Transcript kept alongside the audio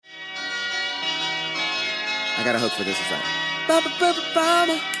I got a hook for this. It's like, ba ba ba ba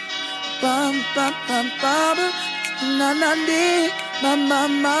ba ba ba ba ba na na dee, ma ma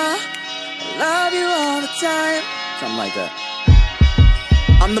ma, I love you all the time. Something like that.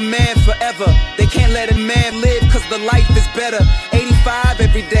 I'm the man forever. They can't let a man live cause the life is better. 85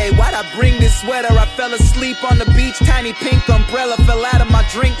 every day. Why'd I bring this sweater? I fell asleep on the beach. Tiny pink umbrella fell out of my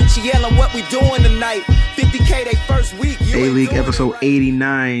drink. She yelling, what we doing tonight? 50K they first week. A-League episode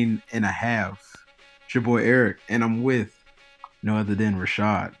 89 and a half. It's your boy Eric, and I'm with no other than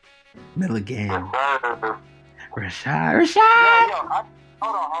Rashad Milligan. Rashad.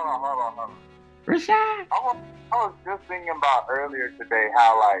 Hold on. Rashad. I was just thinking about earlier today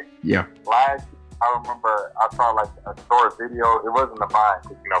how, like, last I remember I saw, like, a short video. It wasn't a Vine,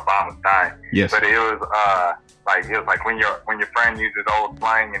 because, Vine was dying. Yes. But it was, like when your friend uses old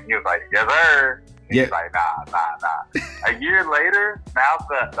slang, and he was like, yes, sir. And he's like, nah. A year later, now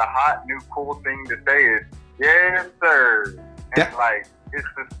the hot new cool thing to say is, yes, sir. And, it's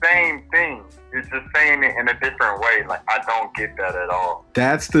the same thing. It's just saying it in a different way. Like, I don't get that at all.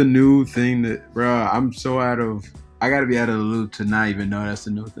 That's the new thing that, bro, I gotta be out of the loop to not even know that's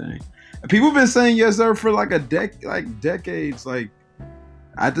the new thing. People have been saying yes, sir for like decades. Like,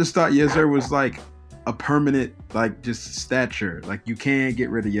 I just thought yes, sir was like a permanent, like, just stature. Like, you can't get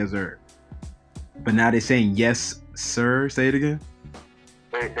rid of yes, sir. But now they're saying yes, sir. Say it again.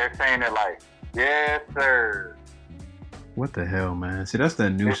 They're saying it like, yes, sir. What the hell, man? See, that's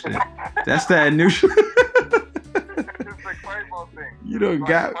that new shit. That's that new shit. It's a Quavo thing. You don't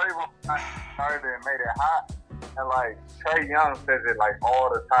got... Quavo started and made it hot. And, like, Trey Young says it, like, all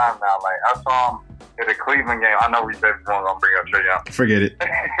the time now. Like, I saw him at the Cleveland game. I know we said we weren't going to bring up Trey Young. Forget it.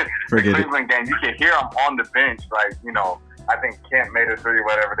 Forget the Cleveland game, you can hear him on the bench. Like, I think Kent made a three,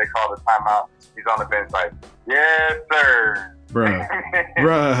 whatever they call the timeout. He's on the bench like, yes, sir.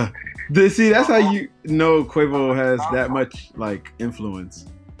 Bruh. See, that's how you know Quavo has that much, like, influence.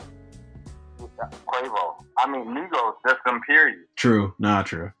 Quavo. I mean, Migos, just them, period. True. Nah,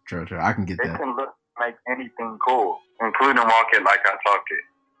 true. I can get they that. They can make anything cool, including Walk It Like I Talk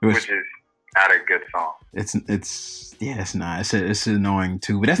It, which is not a good song. It's not. It's annoying,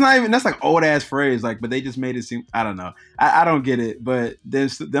 too. But that's like old-ass phrase, like, but they just made it seem, I don't know. I don't get it, but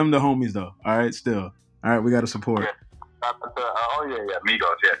there's them the homies, though. All right, still. All right, we got to support. Yeah. Migos,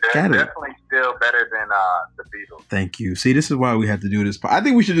 yeah. They're definitely still better than the Beatles. Thank you. See, this is why we have to do this. I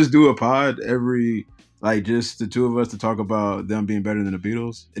think we should just do a pod every, like, just the two of us to talk about them being better than the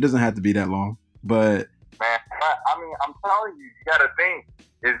Beatles. It doesn't have to be that long, but... Man, I mean, I'm telling you, you got to think,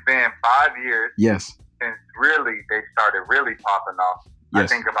 it's been 5 years since really they started really popping off. Yes. I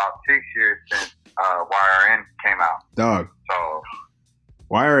think about 6 years since YRN came out. Dog. So...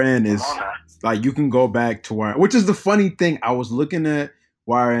 YRN is... Like, you can go back to YRN, which is the funny thing. I was looking at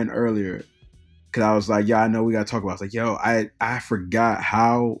YRN earlier because I was like, yeah, I know we got to talk about it. I was like, yo, I forgot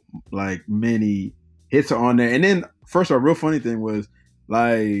how, like, many hits are on there. And then, first of all, real funny thing was,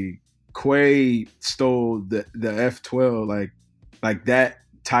 like, Quay stole the F12. Like that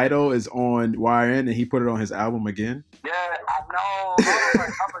title is on YRN and he put it on his album again. Yeah, I know. I was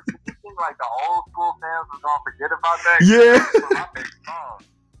like, you think, like, the old school fans was going to forget about that? Yeah.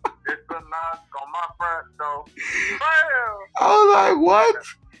 It's a knock on my front door. I was like, what?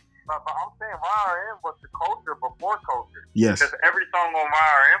 But I'm saying YRN was the culture before culture. Yes. Because every song on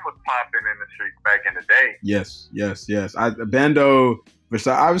YRN was popping in the streets back in the day. Yes. Bando,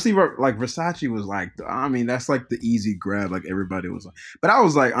 Versace, obviously, like, Versace was like, I mean, that's like the easy grab, like everybody was like. But I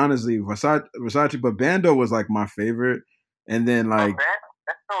was like, honestly, Versace, but Bando was like my favorite. And then, like.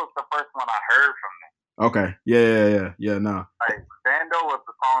 Bando was the first one I heard from them. Okay. Yeah, no. Like, Bando was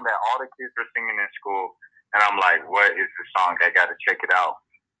the song that all the kids were singing in school, and I'm like, what is the song? I got to check it out.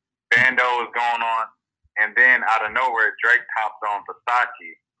 Bando was going on, and then out of nowhere, Drake topped on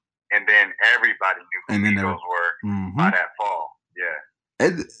Versace, and then everybody knew who Migos were by that fall.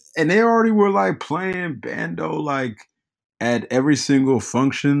 Yeah. And they already were, like, playing Bando, like, at every single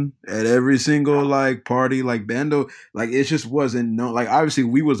function, at every single, like, party. Like, Bando, like, it just wasn't known. Like, obviously,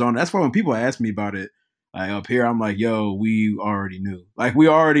 we was on. That's why when people ask me about it, like, up here, I'm like, yo, we already knew. Like, we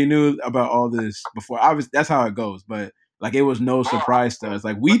already knew about all this before. Obviously, that's how it goes. But, like, it was no surprise to us.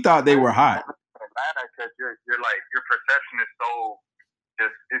 Like, we thought they were hot. Because you're like, your perception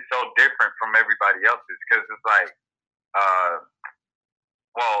is it's so different from everybody else's. Because it's like,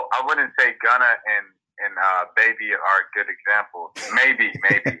 well, I wouldn't say Gunna and Baby are good examples. Maybe.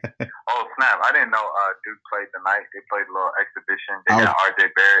 Oh, snap. I didn't know Duke played tonight. They played a little exhibition. They got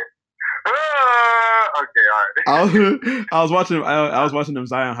RJ Barrett. Okay, all right. I was watching them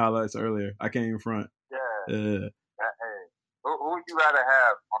Zion highlights earlier. I can't even front. Yeah. Hey, who would you rather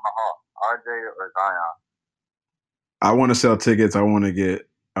have on the Hawks, RJ or Zion? I want to sell tickets. I want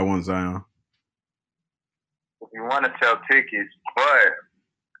Zion. If you want to sell tickets, but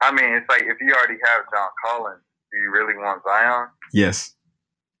I mean, it's like if you already have John Collins, do you really want Zion? Yes.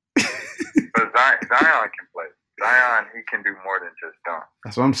 But Zion can play. Zion, he can do more than just dunk.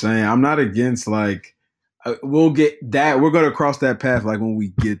 That's what I'm saying. I'm not against like we'll get that. We're gonna cross that path like when we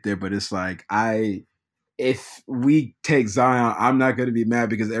get there. But it's like if we take Zion, I'm not gonna be mad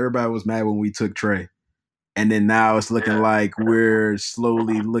because everybody was mad when we took Trey, and then now it's looking like we're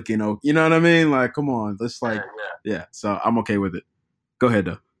slowly looking. You know what I mean? Like, come on, let's like, yeah. So I'm okay with it. Go ahead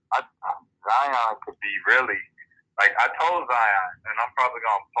though. Zion could be really. Like, I told Zion, and I'm probably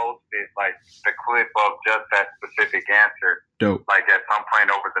going to post it, like, the clip of just that specific answer. Dope. Like, at some point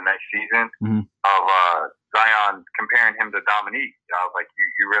over the next season of Zion comparing him to Dominique. I was like,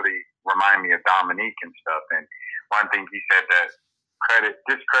 you really remind me of Dominique and stuff. And one thing he said that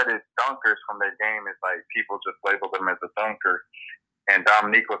discredit dunkers from their game is, like, people just label them as a dunker. And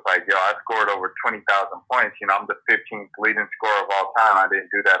Dominique was like, yo, I scored over 20,000 points. You know, I'm the 15th leading scorer of all time. I didn't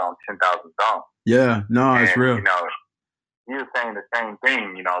do that on 10,000 dunks. Yeah, no, it's real. You know, he was saying the same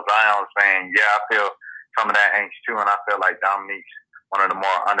thing. You know, Zion was saying, yeah, I feel some of that angst too, and I feel like Dominique's one of the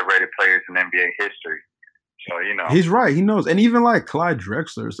more underrated players in NBA history. So, you know. He's right. He knows. And even like Clyde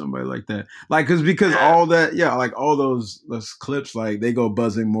Drexler or somebody like that. Like, because all that, like all those clips, like they go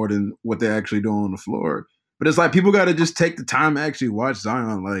buzzing more than what they're actually doing on the floor. But it's like people got to just take the time to actually watch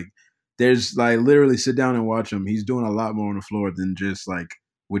Zion. Like, there's like literally sit down and watch him. He's doing a lot more on the floor than just like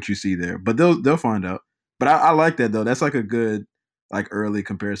what you see there. But they'll find out. But I like that though. That's like a good like early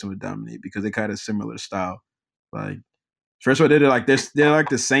comparison with Dominique because they kind of similar style. Like first of all, they're like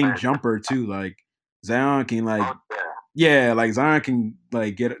the same jumper too. Like Zion can like like Zion can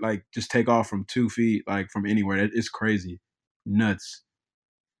like get it like just take off from 2 feet like from anywhere. It's crazy, nuts.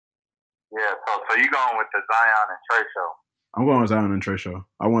 Yeah, so you going with the Zion and Trey show? I'm going with Zion and Trey show.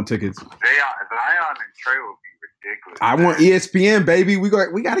 I want tickets. Zion and Trey will be ridiculous. I want ESPN, baby. We got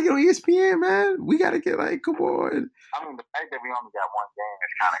to get on ESPN, man. We got to get like, come on. I mean, the fact that we only got one game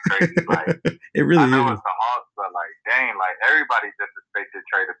is kind of crazy. Like, it really is. I know it's the Hawks, but like, dang, like everybody just expected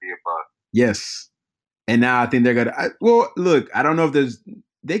Trey to be a bust. Yes, and now I think they're gonna. Well, look, I don't know if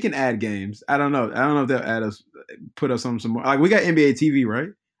they can add games. I don't know if they'll add us, put us on some more. Like we got NBA TV, right?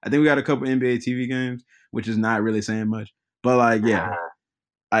 I think we got a couple NBA TV games, which is not really saying much. But like, yeah,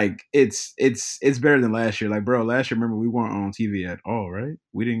 like it's better than last year. Like, bro, last year, remember we weren't on TV at all, right?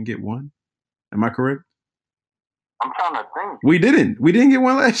 We didn't get one. Am I correct? I'm trying to think. We didn't get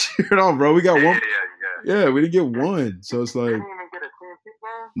one last year at all, bro. We got one. Yeah, we didn't get one. So it's like, didn't even get a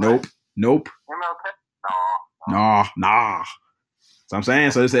TNT game. Nope. MLK? Nah. So I'm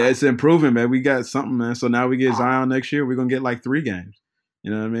saying, so it's improving, man. We got something, man. So now we get Zion next year. We're gonna get like 3 games. You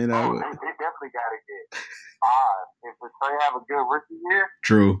know what I mean? They definitely got to get 5. If Trey have a good rookie year,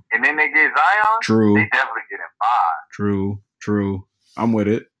 true, and then they get Zion, true, they definitely get him 5. True. I'm with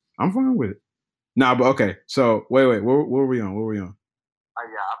it. I'm fine with it. Nah, but okay. So wait, where were we on? Oh yeah,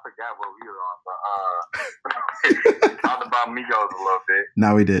 I forgot what we were on, but we talked about Migos a little bit.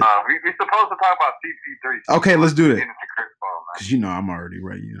 No, we did. We supposed to talk about CP3. Okay, let's do that. Because I'm already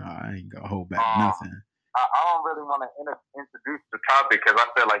ready. I ain't gonna hold back nothing. I don't really want to introduce the topic because I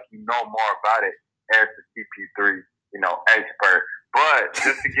feel like you know more about it as the CP3, expert. But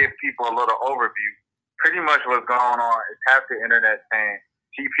just to give people a little overview, pretty much what's going on is half the internet saying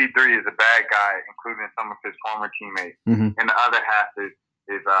CP3 is a bad guy, including some of his former teammates, and the other half is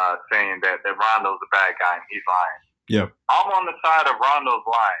saying that Rondo's a bad guy and he's lying. Yep. I'm on the side of Rondo's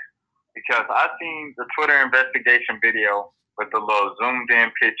lying because I seen the Twitter investigation video with the little zoomed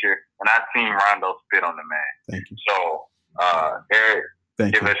in picture, and I seen Rondo spit on the man. Thank you. So, Eric,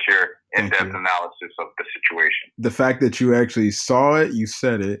 give us your in-depth analysis of the situation. The fact that you actually saw it, you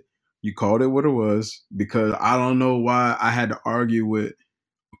said it, you called it what it was, because I don't know why I had to argue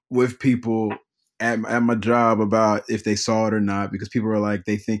with people at my job about if they saw it or not, because people were like,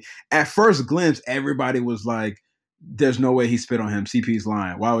 they think at first glimpse, everybody was like, there's no way he spit on him. CP's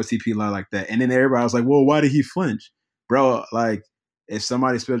lying. Why would CP lie like that? And then everybody was like, well, why did he flinch? Bro, like if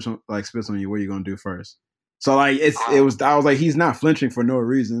somebody spits on you, what are you gonna do first? So like I was like, he's not flinching for no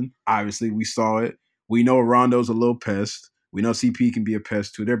reason. Obviously, we saw it. We know Rondo's a little pest. We know CP can be a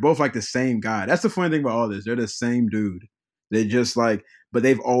pest too. They're both like the same guy. That's the funny thing about all this. They're the same dude. They just like, but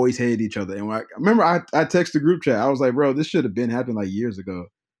they've always hated each other. And I remember I texted the group chat. I was like, bro, this should have been happening like years ago,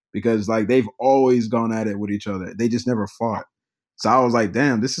 because like they've always gone at it with each other. They just never fought. So I was like,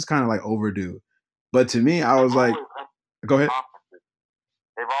 damn, this is kind of like overdue. But to me, I was like, go ahead.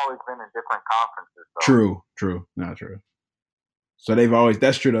 They've always been in different conferences. True. Not true. So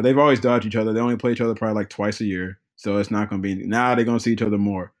that's true though. They've always dodged each other. They only play each other probably like twice a year. So it's not going to be now. They're going to see each other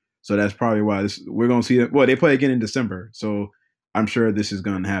more. So that's probably why we're going to see it. Well, they play again in December, so I'm sure this is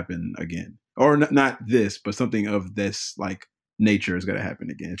going to happen again, or not this, but something of this like nature is going to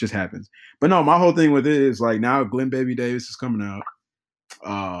happen again. It just happens. But no, my whole thing with it is like now Glenn Baby Davis is coming out.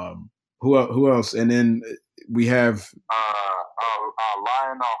 Who else? And then we have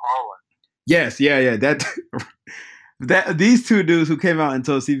Lionel Holland. Yes, yeah. That these two dudes who came out and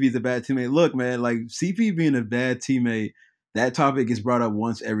told CP is a bad teammate. Look, man, like CP being a bad teammate, that topic is brought up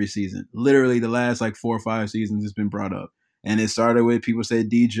once every season. Literally, the last like 4 or 5 seasons, it's been brought up, and it started with people say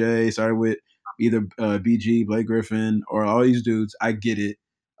DJ, started with either BG, Blake Griffin, or all these dudes. I get it,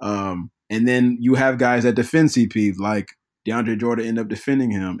 and then you have guys that defend CP, like DeAndre Jordan, end up defending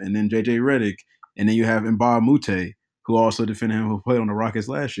him, and then JJ Redick, and then you have Mbah Mute, who also defended him, who played on the Rockets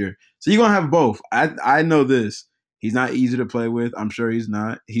last year. So you're gonna have both. I know this. He's not easy to play with. I'm sure he's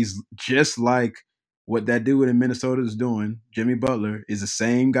not. He's just like what that dude in Minnesota is doing. Jimmy Butler is the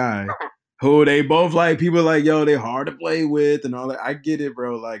same guy who they both like. People are like, yo, they're hard to play with and all that. I get it,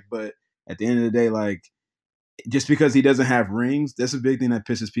 bro. Like, but at the end of the day, like, just because he doesn't have rings, that's a big thing that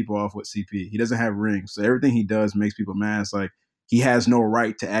pisses people off with CP. He doesn't have rings. So everything he does makes people mad. It's like he has no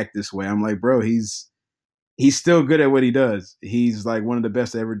right to act this way. I'm like, bro, he's still good at what he does. He's like one of the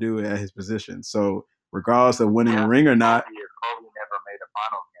best to ever do it at his position. So regardless of winning a ring or not, Kobe never made a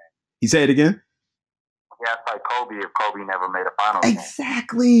finals game. He say it again. Yeah, it's like Kobe if Kobe never made a finals game.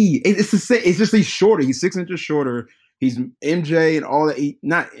 It's the same. It's just he's shorter. He's 6 inches shorter. He's MJ and all that. He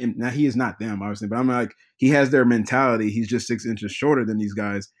is not them, obviously, but I'm like, he has their mentality. He's just 6 inches shorter than these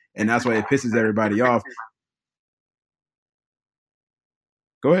guys, and that's why it pisses everybody off.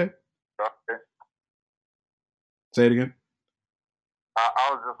 Go ahead. Say it again. I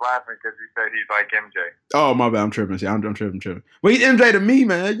was just laughing because you said he's like MJ. Oh, my bad. I'm tripping. See, I'm tripping. But he's MJ to me,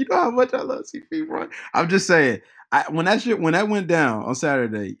 man. You know how much I love CP, bro. I'm just saying. When that went down on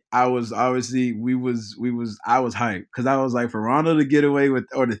Saturday, I was obviously I was hyped because I was like, for Rondo to get away with,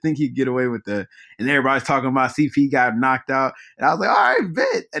 or to think he'd get away with that, and everybody's talking about CP got knocked out, and I was like, all right,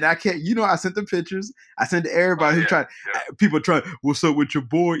 bet. And I can't, I sent the pictures, I sent to everybody who tried. People try, what's up with your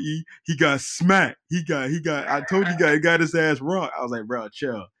boy E? He got smacked. He got. I told you, he got his ass wrong. I was like, bro,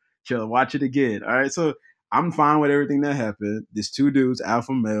 chill, watch it again. All right, so I'm fine with everything that happened. There's 2 dudes,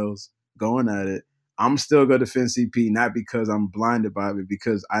 alpha males, going at it. I'm still going to defend CP, not because I'm blinded by it,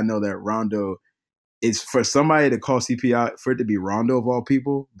 because I know that Rondo is, for somebody to call CP out, for it to be Rondo of all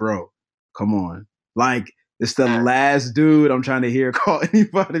people, bro, come on. Like, it's the last dude I'm trying to hear call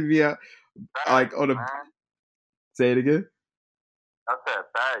anybody be out. Like, on the. Say it again. That's that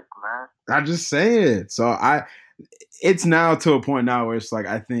bag, man. I'm just saying. So it's now to a point now where it's like,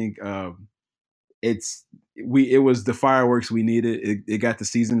 I think it was the fireworks we needed. It got the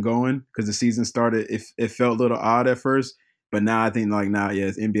season going because the season started. It felt a little odd at first, but now I think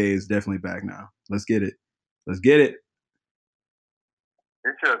NBA is definitely back now. Let's get it. It's crazy.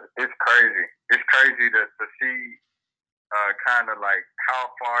 It's crazy to see kind of like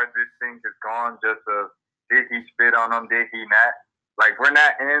how far this thing has gone. Just did he spit on him? Did he not? Like, we're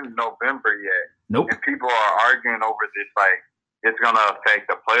not in November yet. Nope. And people are arguing over this like it's gonna affect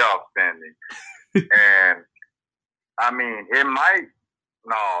the playoff standing. And I mean, it might.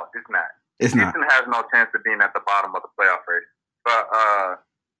 No, it's not. Houston has no chance of being at the bottom of the playoff race. But I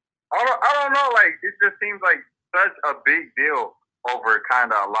don't know. Like, it just seems like such a big deal over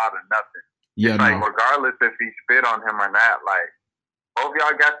kind of a lot of nothing. Yeah. It's like, regardless if he spit on him or not, like, both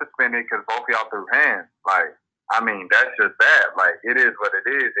y'all got suspended because both y'all threw hands. Like, I mean, that's just that. Like, it is what it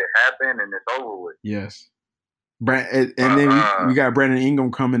is. It happened and it's over with. Yes. And then we got Brandon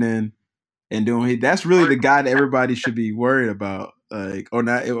Ingram coming in. And doing that's really the guy that everybody should be worried about, like, or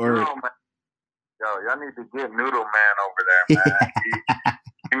not. Or y'all need to get Noodle Man over there, man.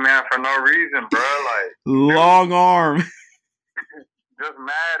 he man for no reason, bro. Like, long arm. Just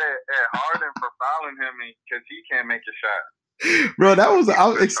mad at Harden for fouling him because he can't make a shot. Bro, that was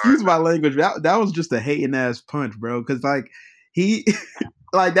excuse my language. That was just a hating ass punch, bro. Because like he.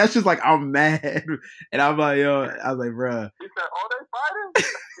 Like, that's just like, I'm mad. And I'm like, yo, I was like, bro. He said, oh, they fighting?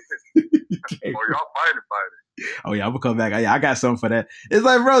 Or y'all fighting. Oh, yeah, I'm going to come back. I got something for that. It's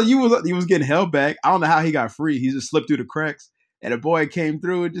like, bro, he was getting held back. I don't know how he got free. He just slipped through the cracks. And the boy came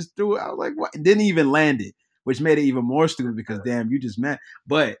through and just threw it. I was like, what? Didn't even land it, which made it even more stupid because, damn, you just mad.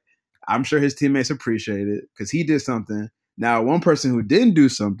 But I'm sure his teammates appreciate it because he did something. Now, one person who didn't do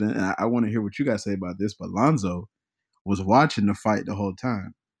something, and I want to hear what you guys say about this, but Lonzo was watching the fight the whole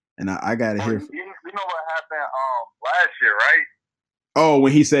time, and I got to hear. You know what happened last year, right? Oh,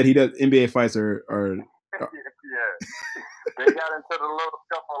 when he said he does NBA fights are yeah, they got into the little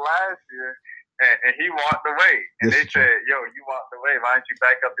scuffle last year, and he walked away. And they said, yo, you walked away. Why didn't you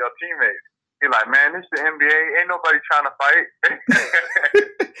back up your teammates? He's like, man, this is the NBA. Ain't nobody trying to fight.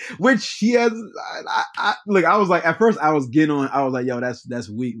 Which he has. Look, I was like, at first I was getting on. I was like, yo, that's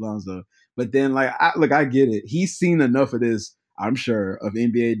weak, Lonzo. But then, like, I get it. He's seen enough of this, I'm sure, of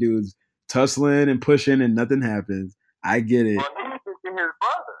NBA dudes tussling and pushing and nothing happens. I get it. Well, he needs to get his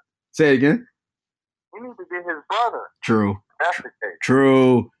brother. Say it again. He needs to get his brother. True. That's the case.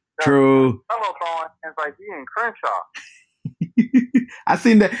 True. Melo throwing hands like he in Crenshaw. I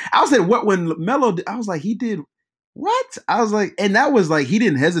seen that. I was like, what when Melo? I was like, he did what? I was like, and that was like he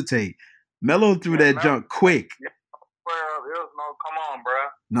didn't hesitate. Melo threw that junk quick. It was no, come on, bro.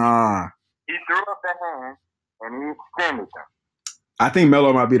 Nah. He threw up the hand and he extended them. I think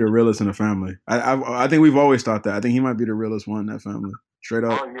Melo might be the realest in the family. I think we've always thought that. I think he might be the realest one in that family. Straight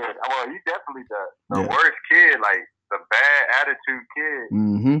up. Oh yeah. Well, he definitely does. The worst kid, like the bad attitude kid.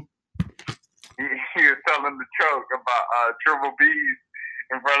 Mm-hmm. He was telling the joke about triple B's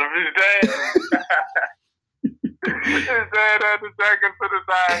in front of his dad. His dad had to take him to the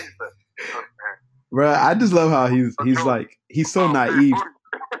side. Bro, I just love how he's like, he's so naive.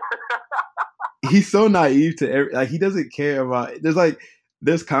 He's so naive to like he doesn't care about.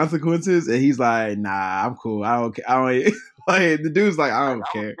 There's consequences, and he's like, nah, I'm cool. I don't care. Like the dude's like, I don't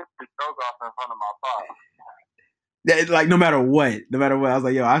care. Get the joke off in front of my pop. Yeah, like no matter what, I was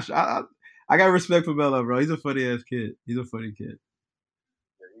like, yo, I got respect for Melo, bro. He's a funny ass kid. He's a funny kid.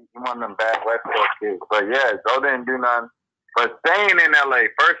 He's one of them bad West Coast kids. But yeah, Joe didn't do nothing. But staying in LA,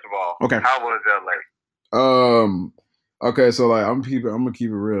 first of all, okay. How was LA? Okay, so like I'm gonna keep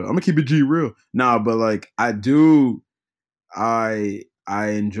it real. I'm gonna keep it G real. Nah, but like I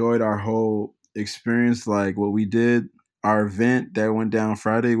enjoyed our whole experience. Like what we did, our event that went down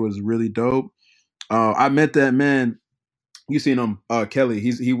Friday was really dope. I met that man. You seen him, Kelly.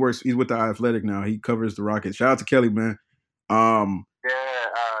 He's with the Athletic now. He covers the Rockets. Shout out to Kelly, man. Kelly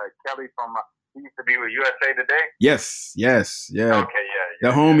from he used to be with USA Today. Yes, yeah. Okay, yeah. The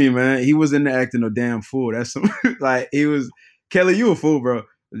homie, man. He was in there acting a damn fool. That's some like he was. Kelly, you a fool, bro.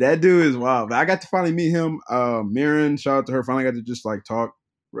 That dude is wild. But I got to finally meet him. Mirren, shout out to her. Finally got to just like talk.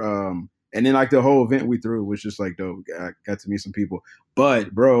 And then like the whole event we threw was just like dope. I got to meet some people.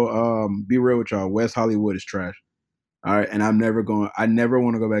 But bro, be real with y'all. West Hollywood is trash. All right, and I never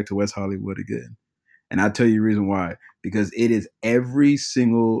want to go back to West Hollywood again. And I'll tell you the reason why. Because it is every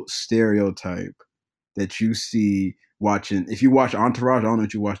single stereotype that you see watching. If you watch Entourage, I don't know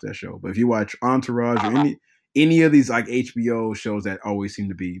if you watch that show, but if you watch Entourage or any of these like HBO shows that always seem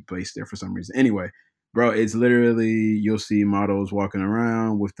to be based there for some reason. Anyway, bro, it's literally you'll see models walking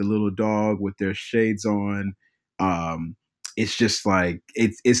around with the little dog with their shades on. It's just like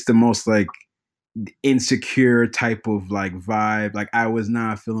it's the most like insecure type of like vibe. Like I was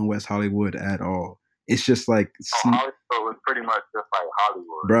not feeling West Hollywood at all. It's just like Hollywood was pretty much just like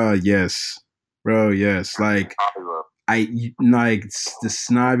Hollywood. Bro, yes. Like Hollywood. I like the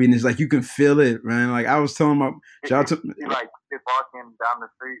snobbiness, like you can feel it, man. Like I was telling my shout out to like kids walking down the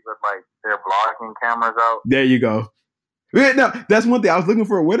street with like their vlogging cameras out. There you go. No, that's one thing I was looking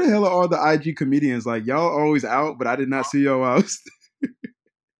for. Where the hell are all the IG comedians? Like y'all always out, but I did not see y'all out.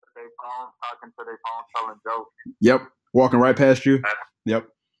 Talking to their phone, telling jokes. Yep, walking right past you. Yep.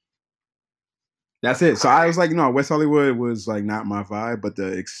 That's it. So I was like, no, West Hollywood was like not my vibe, but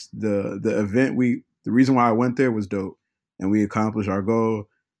the event the reason why I went there was dope, and we accomplished our goal.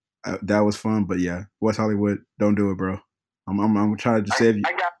 That was fun, but yeah, West Hollywood, don't do it, bro. I'm trying to just save you.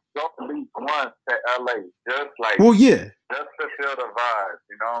 I got to go at least once to LA, just like just to feel the vibe.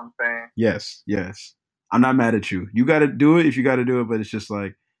 You know what I'm saying? Yes. I'm not mad at you. You got to do it if you got to do it, but it's just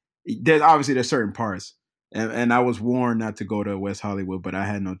like there's certain parts. And I was warned not to go to West Hollywood, but I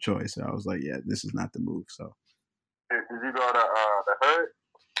had no choice. So I was like, yeah, this is not the move. So did you go to the hood?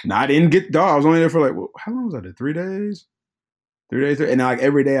 No, I didn't get I was only there for like how long was I there? 3 days? 3 days. And like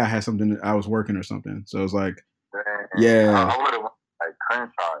every day I had something I was working or something. So it was like yeah. I would have went like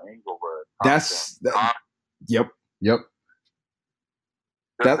Crenshaw, Inglewood. Yep.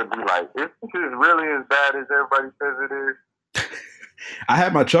 Just to be like, this is really as bad as everybody says it is. I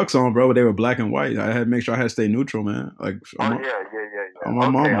had my Chucks on, bro, but they were black and white. I had to make sure I had to stay neutral, man. Like, yeah. On my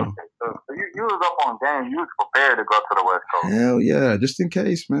mama. Okay. So you was up on game. You was prepared to go to the West Coast. Hell yeah, just in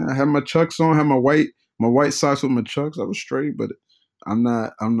case, man. I had my Chucks on. Had my white socks with my Chucks. I was straight, but I'm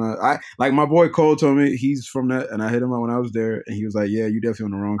not. I like my boy Cole told me he's from that, and I hit him up when I was there, and he was like, "Yeah, you definitely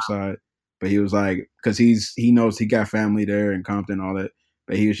on the wrong side." But he was like, because he knows he got family there in Compton and all that.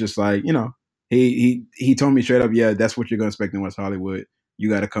 But he was just like, you know. He told me straight up, yeah, that's what you're gonna expect in West Hollywood. You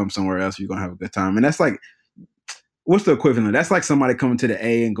got to come somewhere else. You're gonna have a good time, and that's like, what's the equivalent? That's like somebody coming to the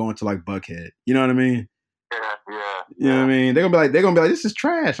A and going to like Buckhead. You know what I mean? Yeah. You know what I mean? They're gonna be like, this is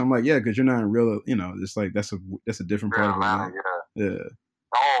trash. I'm like, yeah, because you're not in real. You know, it's like that's a different part of Atlanta. Yeah.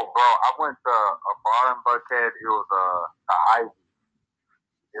 Oh, bro, I went to a bar in Buckhead. It was the Ivy.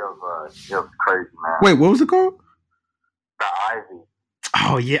 It was crazy, man. Wait, what was it called? The Ivy.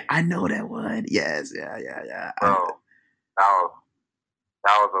 Oh yeah, I know that one. Yes, yeah. Bro,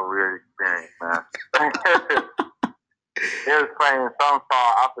 that was a weird experience, man. They was playing some song.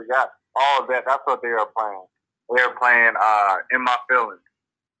 I forgot all of that. That's what they were playing. They were playing "In My Feelings."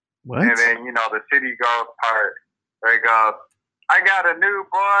 What? And then the City Girls part where it goes, "I got a new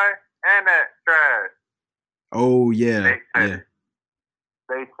boy and that trash." Oh yeah, They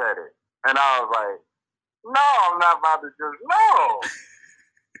said it, and I was like, "No, I'm not about to just no.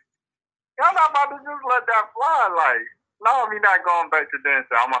 Y'all not about to just let that fly. Like, no, me not going back to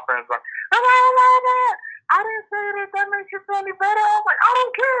dancing." All my friends were like, I didn't say that. That makes you feel any better. I was like, I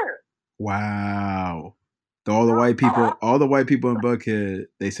don't care. Wow. All the white people in Buckhead,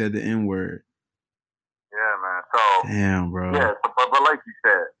 they said the N-word. Yeah, man. So damn, bro. Yeah, but like you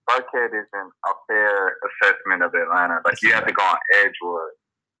said, Buckhead isn't a fair assessment of Atlanta. Like you have to go on Edgewood.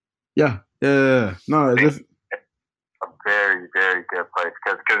 Yeah. No, it's a very, very good place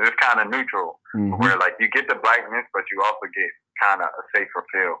because it's kind of neutral. Mm-hmm. Where like you get the blackness, but you also get kind of a safer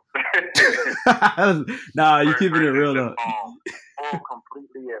feel. Nah, you keeping it real though.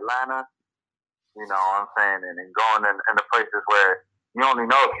 Completely Atlanta. You know what I'm saying? And then going in the places where you only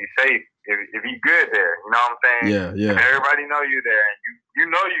know if you're safe, if you good there. You know what I'm saying? Yeah. If everybody know you there and you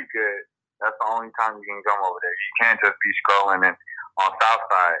know you good, that's the only time you can come over there. You can't just be scrolling and on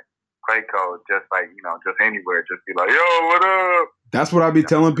Southside, Clayco, just like, just anywhere, just be like, yo, what up? That's what I be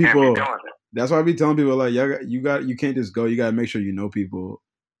telling people. That's why I be telling people, like, you can't just go. You gotta make sure you know people,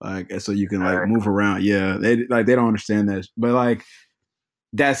 like, so you can like move around. Yeah, they don't understand that, but like,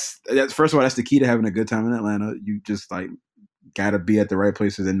 that's first of all, that's the key to having a good time in Atlanta. You just like gotta be at the right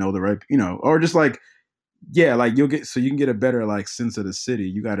places and know the right, or just like, yeah, like you can get a better like sense of the city.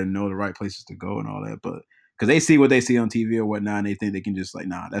 You got to know the right places to go and all that, but because they see what they see on TV or whatnot, and they think they can just like,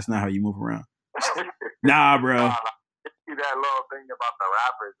 nah, that's not how you move around. Nah, bro. See that little thing about the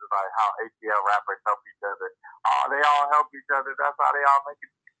rappers is like how ATL rappers help each other. Oh, they all help each other. That's how they all make it.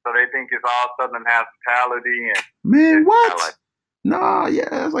 So they think it's all Southern hospitality and man, what? Like, nah,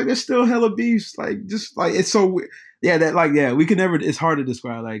 yeah, it's like there's still hella beefs. Like just like it's so weird. Yeah, that like we can never. It's hard to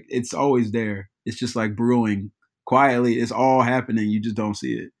describe. Like it's always there. It's just like brewing quietly. It's all happening. You just don't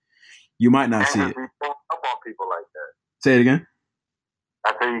see it. You might not see it. Be pulling up on people like that. Say it again.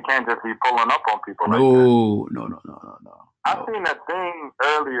 I say you can't just be pulling up on people like that. No. I seen a thing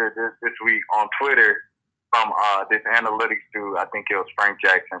earlier this week on Twitter from this analytics dude. I think it was Frank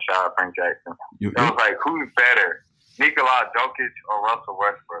Jackson. Shout out Frank Jackson. It was like, who's better, Nikola Jokic or Russell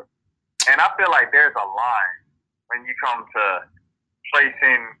Westbrook? And I feel like there's a line when you come to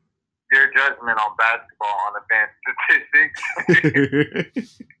placing your judgment on basketball on advanced statistics.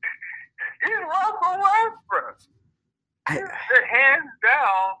 He's Russell Westbrook. He's the hands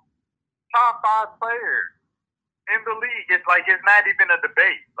down top 5 player in the league. It's like it's not even a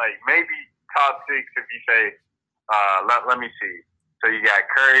debate. Like maybe top 6 if you say, let me see. So you got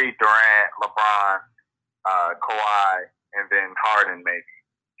Curry, Durant, LeBron, Kawhi, and then Harden maybe.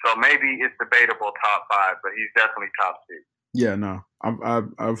 So maybe it's debatable top 5, but he's definitely top 6. Yeah, no,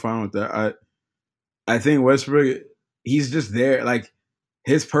 I'm fine with that. I think Westbrook, he's just there. Like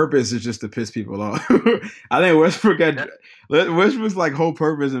his purpose is just to piss people off. I think Westbrook's like whole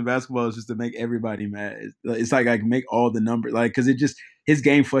purpose in basketball is just to make everybody mad. It's like make all the numbers, like because his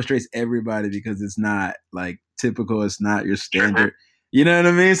game frustrates everybody because it's not like typical. It's not your standard. You know what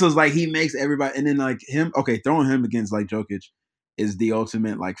I mean? So it's like he makes everybody, and then like him. Okay, throwing him against like Jokic is the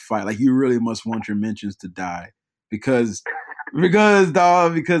ultimate like fight. Like you really must want your mentions to die because like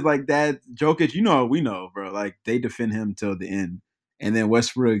that Jokic, we know, bro. Like they defend him till the end. And then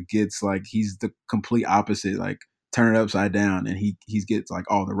Westbrook gets like he's the complete opposite, like turn it upside down, and he gets like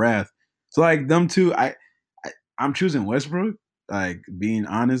all the wrath. So like them two, I'm choosing Westbrook. Like being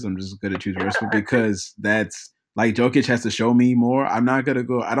honest, I'm just gonna choose Westbrook because that's like Jokic has to show me more. I'm not gonna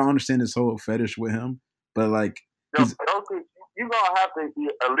go. I don't understand this whole fetish with him, but like Jokic, you gonna have to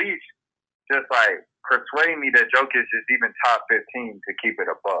at least just like persuade me that Jokic is even top 15 to keep it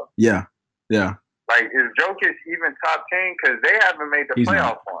above. Yeah. Like, is Jokic even top 10? Because they haven't made the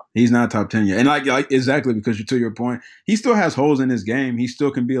playoff one. He's not top 10 yet. And like exactly, because to your point, he still has holes in his game. He still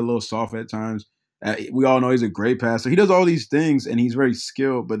can be a little soft at times. We all know he's a great passer. He does all these things, and he's very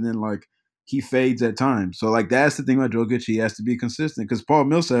skilled, but then like he fades at times. So like that's the thing about Jokic. He has to be consistent because Paul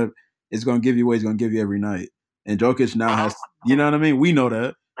Millsap is going to give you what he's going to give you every night. And Jokic now has, you know what I mean? We know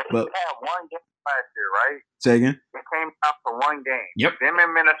that. But they had one game last year, right? Say again? It came out for one game. Yep. Them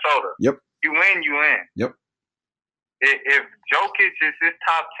in Minnesota. Yep. You win, you win. Yep. If Jokic is this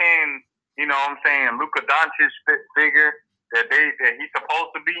top 10, you know what I'm saying, Luka Doncic figure that he's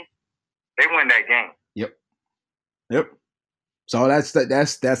supposed to be, they win that game. Yep. So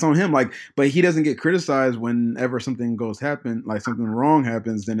that's on him. Like, but he doesn't get criticized whenever something like something wrong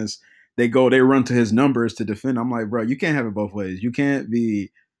happens. Then they run to his numbers to defend. I'm like, bro, you can't have it both ways. You can't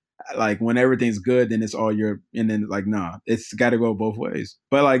be like when everything's good, then it's all and then like, nah, it's got to go both ways.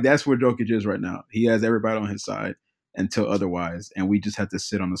 But like that's where Jokic is right now. He has everybody on his side until otherwise, and we just have to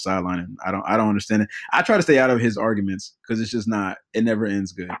sit on the sideline. And I don't understand it. I try to stay out of his arguments because it's just not. It never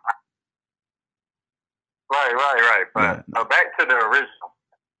ends good. Right. But back to the original.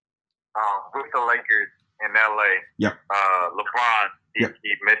 With the Lakers in LA, yep. LeBron, he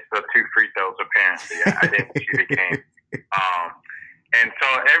missed the 2 free throws apparently. I didn't see the game. And so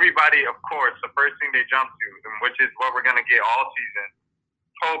everybody, of course, the first thing they jump to, which is what we're gonna get all season,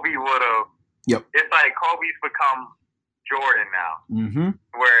 Kobe would have. Yep. It's like Kobe's become Jordan now,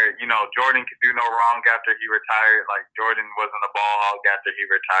 where Jordan could do no wrong after he retired. Like Jordan wasn't a ball hog after he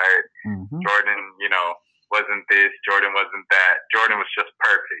retired. Jordan, wasn't this. Jordan wasn't that. Jordan was just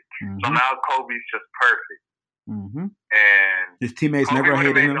perfect. So now Kobe's just perfect. And his teammates Kobe never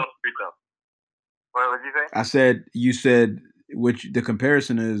hated him. What did you say? You said, which the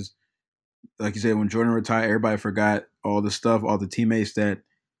comparison is, like you said, when Jordan retired, everybody forgot all the stuff, all the teammates that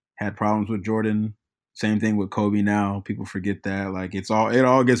had problems with Jordan. Same thing with Kobe now. People forget that. Like it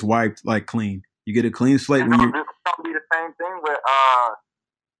all gets wiped like clean. You get a clean slate when you. This is gonna be the same thing with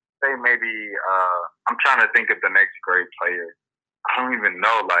say maybe I'm trying to think of the next great player. I don't even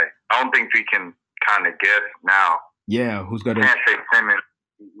know. Like I don't think we can kind of guess now. Yeah, who's gonna? Can't say Simmons.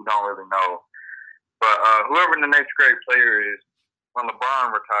 You don't really know. But whoever the next great player is, when LeBron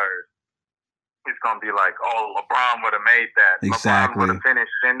retires, he's gonna be like, "Oh, LeBron would have made that. Exactly. LeBron would have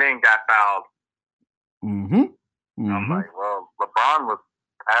finished and then got fouled." I'm like, well, LeBron was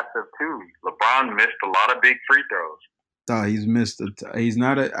active too. LeBron missed a lot of big free throws. Oh, he's missed. He's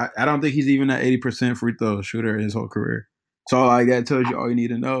not I don't think he's even an 80% free throw shooter his whole career. So like that tells you all you need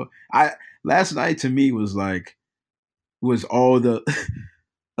to know. Last night to me was all the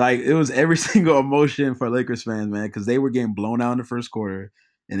like it was every single emotion for Lakers fans, man, because they were getting blown out in the first quarter,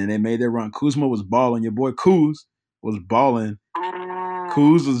 and then they made their run. Kuzma was balling. Your boy Kuz was balling.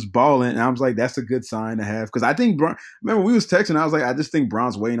 Kuz was balling, and I was like, that's a good sign to have. Because I think, remember we was texting, I was like, I just think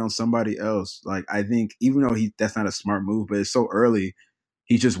Bron's waiting on somebody else. Like, I think, even though that's not a smart move, but it's so early,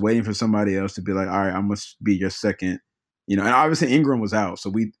 he's just waiting for somebody else to be like, all right, I must be your second. And obviously Ingram was out,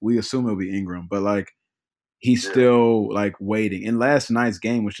 so we assume it'll be Ingram. But, like, he's still, like, waiting. And last night's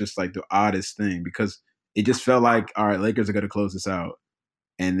game was just, like, the oddest thing because it just felt like, all right, Lakers are going to close this out.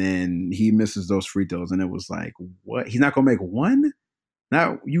 And then he misses those free throws, and it was like, what? He's not going to make one?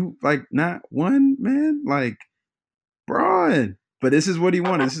 Not one, man. Like, Bron. But this is what he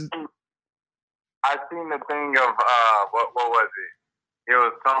wanted. I seen the thing of what was it? It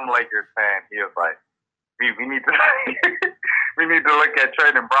was some Lakers fan. He was like, we need to we need to look at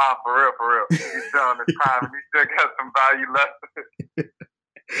trading Bron for real. He's still on his time. He still got some value left.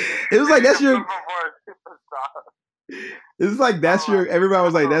 It was like that's your. It's like that's your. Everybody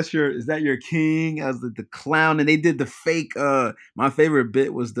was like, "That's your." Is that your king? As the clown, and they did the fake. My favorite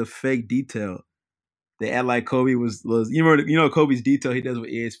bit was the fake detail. They act like Kobe was you know Kobe's detail he does with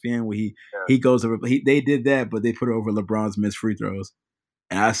ESPN where he goes over. They did that, but they put it over LeBron's missed free throws,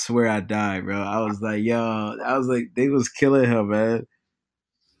 and I swear I died, bro. I was like, they was killing him, man.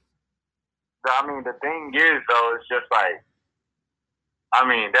 I mean, the thing is though, it's just like. I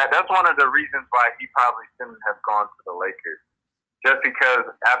mean, that's one of the reasons why he probably shouldn't have gone to the Lakers. Just because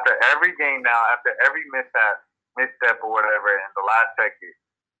after every game now, after every misstep or whatever, in the last second,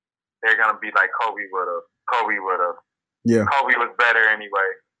 they're going to be like, Kobe would have. Yeah. Kobe was better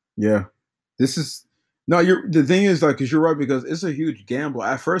anyway. Yeah. The thing is, like, because you're right, because it's a huge gamble.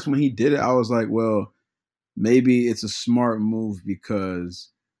 At first, when he did it, I was like, well, maybe it's a smart move because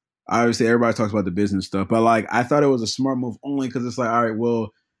obviously everybody talks about the business stuff, but like I thought it was a smart move only because it's like, all right,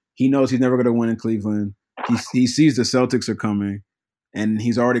 well, he knows he's never going to win in Cleveland. He sees the Celtics are coming, and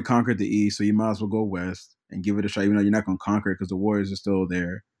he's already conquered the East, so you might as well go West and give it a shot, even though you're not going to conquer it because the Warriors are still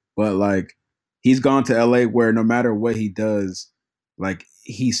there. But like he's gone to LA where no matter what he does, like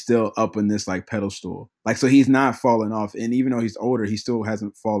he's still up in this like pedestal. Like so he's not falling off, and even though he's older, he still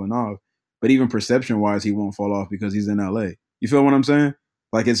hasn't fallen off. But even perception wise, he won't fall off because he's in LA. You feel what I'm saying?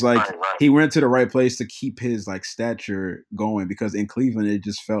 Like, it's like he went to the right place to keep his, like, stature going because in Cleveland, it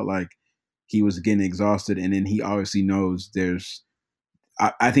just felt like he was getting exhausted, and then he obviously knows there's.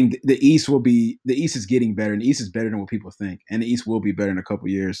 I think the East is getting better, and the East is better than what people think, and the East will be better in a couple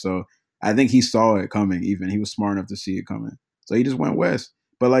years. So I think he saw it coming. Even he was smart enough to see it coming, so he just went west.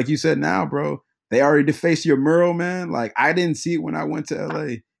 But like you said, now, bro, they already defaced your mural, man. Like I didn't see it when I went to LA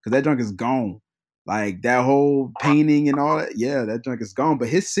because that junk is gone. Like that whole painting and all that, yeah, that junk is gone. But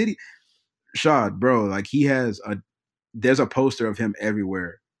his city, Shad, bro, like there's a poster of him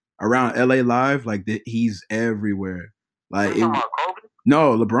everywhere around LA Live. Like he's everywhere. Like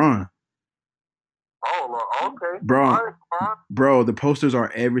no, LeBron. Oh, okay. Bro, the posters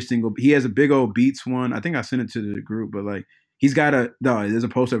are every single. He has a big old Beats one. I think I sent it to the group, but like he's got there's a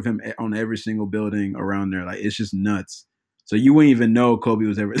poster of him on every single building around there. Like it's just nuts. So you wouldn't even know Kobe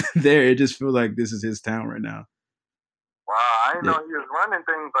was ever there. It just feels like this is his town right now. Wow, I didn't know he was running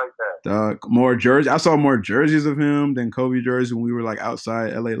things like that. More jerseys. I saw more jerseys of him than Kobe jerseys when we were like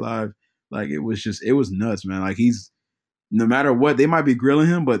outside LA Live. Like it was nuts, man. Like he's no matter what, they might be grilling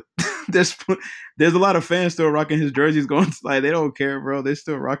him, but there's a lot of fans still rocking his jerseys. Going like they don't care, bro. They're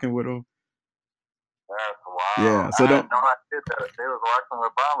still rocking with him. That's wild. Yeah, so I had no idea that they was rocking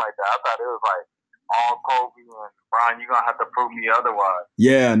with Brown like that. I thought it was like all Kobe and Brown. You're gonna have to prove me otherwise.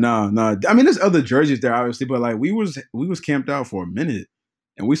 Yeah, no. I mean, there's other jerseys there, obviously, but like we was camped out for a minute,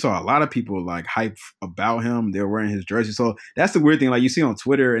 and we saw a lot of people like hype about him. They're wearing his jersey, so that's the weird thing. Like you see on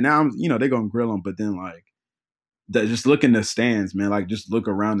Twitter, and now they're gonna grill him, but then like. Just look in the stands, man. Like, just look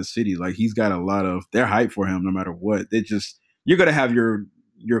around the city. Like, he's got a lot of. They're hyped for him, no matter what. You're gonna have your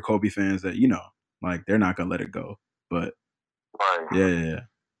Kobe fans that like they're not gonna let it go. But right, yeah.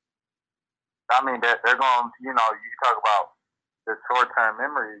 I mean, they're going. You talk about the short-term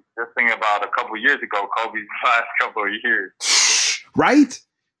memories. Just think about a couple years ago, Kobe's last couple of years. Right.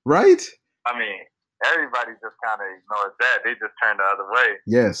 I mean, everybody just kind of ignores that. They just turn the other way.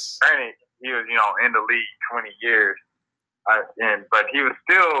 Yes. Granted, he was, in the league 20 years. But he was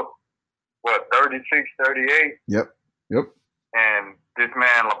still, 36, 38? Yep. And this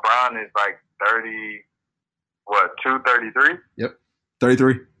man, LeBron, is like 33? Yep.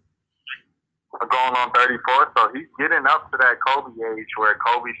 33. Going on 34. So he's getting up to that Kobe age where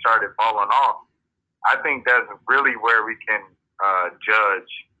Kobe started falling off. I think that's really where we can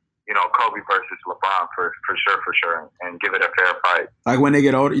judge, Kobe versus LeBron for sure, and give it a fair fight. Like when they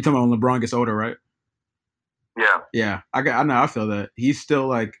get older, you talking about when LeBron gets older, right? Yeah. Yeah, I know. I feel that he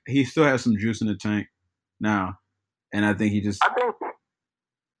still has some juice in the tank now, and I think he just. I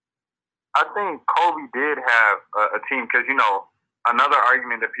think Kobe did have a team because another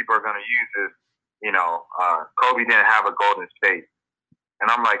argument that people are going to use is Kobe didn't have a Golden State,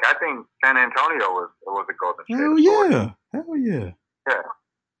 and I'm like, I think San Antonio was a Golden State. Hell yeah. Yeah.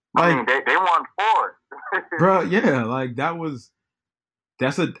 Like, I mean, they won 4. Bro, yeah, like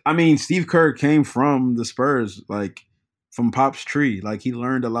Steve Kerr came from the Spurs, like from Pop's tree. Like he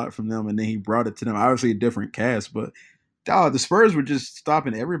learned a lot from them and then he brought it to them. Obviously a different cast, but the Spurs were just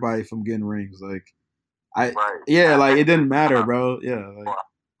stopping everybody from getting rings. Like like it didn't matter, bro. Yeah. Like,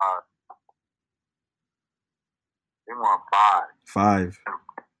 they won 5. 5.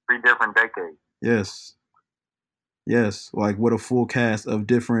 3 different decades. Yes, like with a full cast of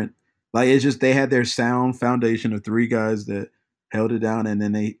different, like it's just they had their sound foundation of 3 guys that held it down, and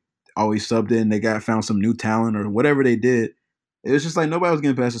then they always subbed in. They found some new talent or whatever they did. It was just like nobody was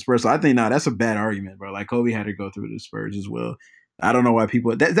getting past the Spurs. So I think that's a bad argument, bro. Like Kobe had to go through the Spurs as well. I don't know why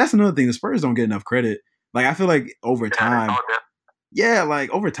people. That's another thing. The Spurs don't get enough credit. Like I feel like over time,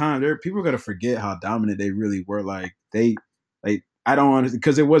 people are gonna forget how dominant they really were. Like I don't want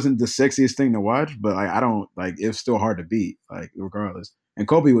because it wasn't the sexiest thing to watch, but like I don't like it's still hard to beat, like regardless. And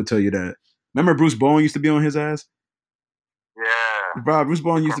Kobe would tell you that. Remember Bruce Bowen used to be on his ass? Yeah. Bro, Bruce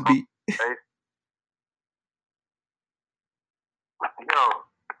Bowen used to be Yo.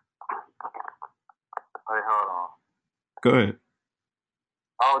 Wait, hold on. Go ahead.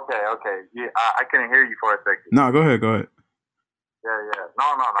 Okay. Yeah, I couldn't hear you for a second. No, go ahead. Yeah. No.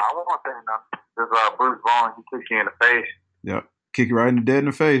 I won't say nothing. This Bruce Bowen, he kicked you in the face. Yep. Kick you right dead in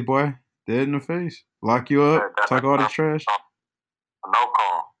the face, boy. Dead in the face. Lock you up. Talk all the trash. No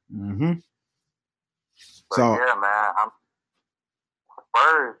call. Mm-hmm. So yeah, man.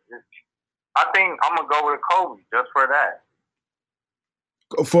 Spurs. I think I'm gonna go with Kobe just for that.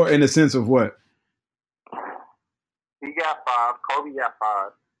 For in the sense of what? He got 5. Kobe got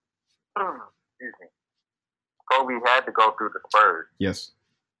 5. Excuse me. Kobe had to go through the Spurs. Yes.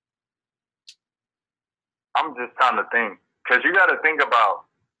 I'm just trying to think. Because you got to think about,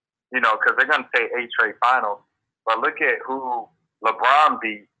 because they're going to say 8 straight finals. But look at who LeBron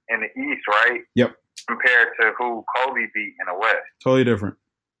beat in the East, right? Yep. Compared to who Kobe beat in the West. Totally different.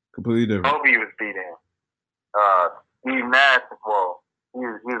 Completely different. Kobe was beating Steve Nash. Well, he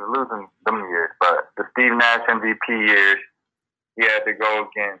was losing them years, but the Steve Nash MVP years, he had to go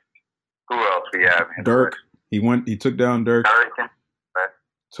against who else we have? Dirk. He took down Dirk.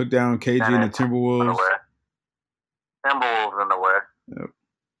 Took down KG and the Timberwolves. Timberwolves in the West. Yep.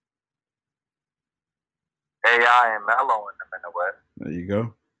 AI and Melo in the West. There you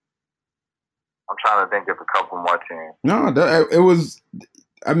go. I'm trying to think of a couple more teams. No, it was.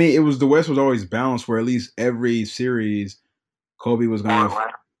 I mean, it was the West was always balanced, where at least every series, Kobe was going.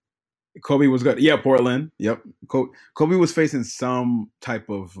 Kobe was good. Yeah, Portland. Yep. Kobe was facing some type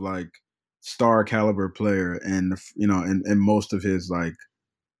of like star caliber player, and in most of his like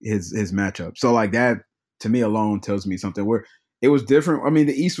his matchup. So like that to me alone tells me something. Where it was different. I mean,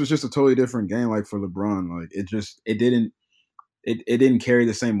 the East was just a totally different game. Like for LeBron, like it didn't carry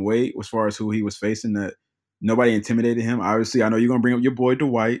the same weight as far as who he was facing. That nobody intimidated him. Obviously, I know you're gonna bring up your boy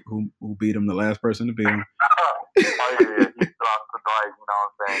Dwight, who beat him, the last person to beat him. Oh yeah, he lost to Dwight. You know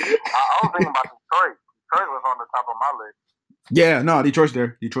what I'm saying? I was thinking about Detroit. Detroit was on the top of my list. Yeah, no, Detroit's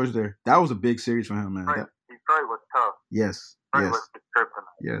there. That was a big series for him, man. Detroit was tough. Yes. Detroit was tripping.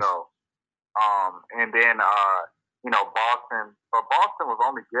 Yes. So, and then Boston. But Boston was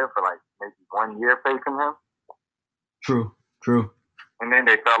only good for like maybe 1 year facing him. True. And then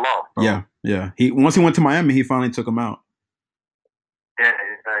they fell off. So. Yeah. Once he went to Miami, he finally took him out. Yeah,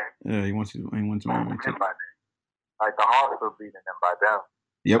 exactly. Yeah, he went to Miami. Like the Hawks were beating him by them.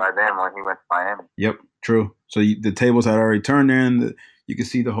 Yep. By then when he went to Miami. Yep, true. So the tables had already turned there, and you could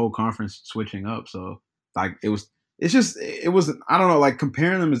see the whole conference switching up. So like it was I don't know, like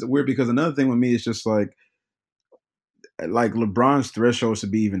comparing them is weird, because another thing with me is just like LeBron's threshold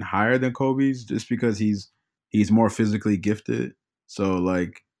should be even higher than Kobe's, just because he's more physically gifted. So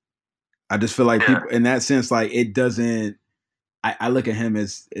like I just feel like people in that sense, like it doesn't. I look at him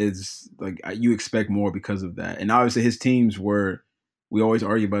as like you expect more because of that, and obviously his teams were. We always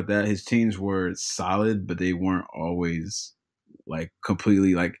argue about that. His teams were solid, but they weren't always like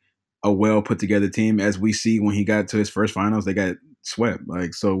completely like a well put together team. As we see when he got to his first finals, they got swept.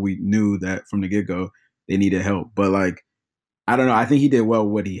 Like, so we knew that from the get go they needed help. But like, I don't know. I think he did well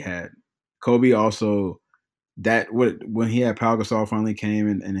with what he had. Kobe also when he had Pau Gasol finally came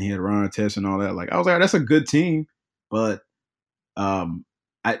and he had Ron Artest and all that. Like, I was like, that's a good team, but when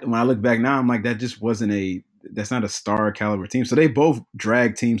I look back now, I'm like, that's not a star caliber team. So they both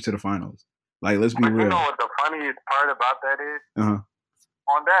drag teams to the finals. Like, let's be real. You know what the funniest part about that is? On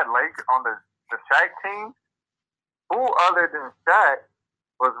that on the Shaq team, who other than Shaq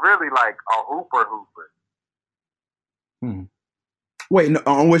was really like a hooper? Wait, no,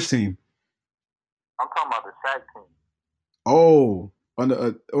 on which team? I'm talking about the Shaq team. Oh, on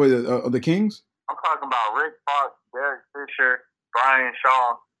the Kings? I'm talking about Rick Fox, Derek Fisher, Brian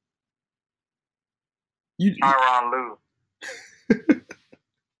Shaw. Tyronn Lue.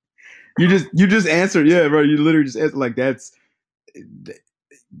 You just answered, yeah, bro. You literally just answered like that's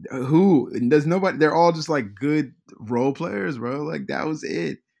who. There's nobody. They're all just like good role players, bro. Like that was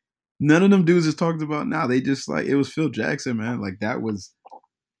it. None of them dudes is talked about now. They just like it was Phil Jackson, man. Like that was.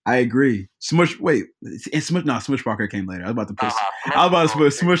 I agree. Smush. Wait, and Smush. No, Smush Parker came later. I was about to put.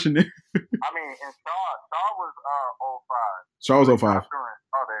 Smush in there. I mean, and Shaw was 05. Shaw was 05.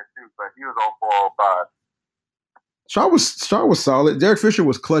 There too, but he was 04, 05. Shaw was solid. Derek Fisher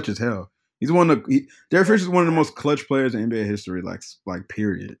was clutch as hell. Derek Fisher is one of the most clutch players in NBA history, like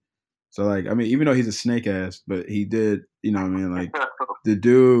period. So like, I mean, even though he's a snake ass, but he did, you know what I mean? Like the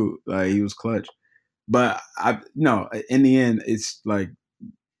dude, like he was clutch. But in the end, it's like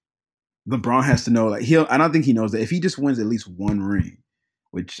LeBron has to know, like I don't think he knows that if he just wins at least one ring,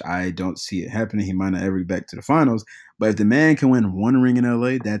 which I don't see it happening, he might not ever get back to the finals. But if the man can win one ring in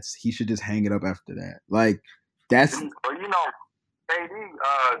LA, he should just hang it up after that. Like that's. Well, KD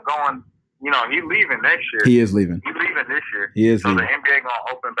going. He's leaving next year. He is leaving. He's leaving this year. He is leaving. So the NBA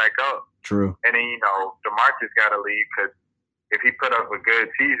gonna open back up. True. And then DeMarcus got to leave because if he put up a good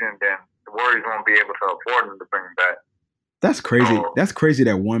season, then the Warriors won't be able to afford him to bring him back. That's crazy. So, that's crazy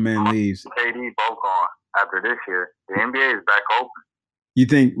that one man leaves. KD both gone after this year. The NBA is back open. You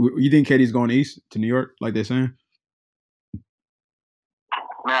think KD's going east to New York, like they're saying?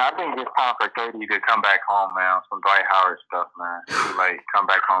 Man, I think it's time for KD to come back home, man. Some Dwight Howard stuff, man. Too late. Come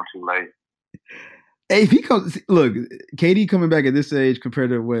back home too late. Hey, if he comes, look, KD coming back at this age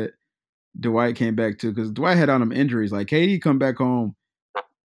compared to what Dwight came back to, because Dwight had on him injuries. Like KD come back home,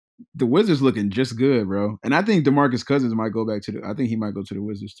 the Wizards looking just good, bro. And I think DeMarcus Cousins might go back I think he might go to the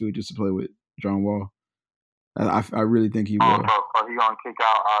Wizards too, just to play with John Wall. I really think he will. So he gonna kick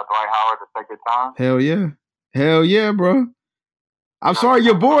out Dwight Howard the second time? Hell yeah, bro. I'm sorry,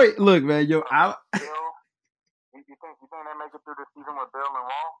 your boy. Look, man, yo, Bill, you think they make it through the season with Bill and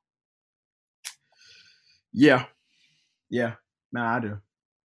Wall? Yeah. Nah, I do.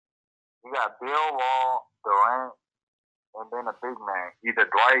 You got Bill, Wall, Durant, and then a big man, either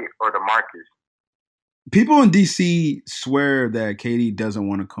Dwight or DeMarcus. People in DC swear that KD doesn't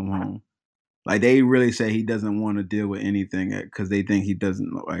want to come home. Like, they really say he doesn't want to deal with anything because they think he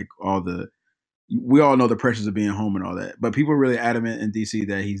doesn't like all the. We all know the pressures of being home and all that, but people are really adamant in DC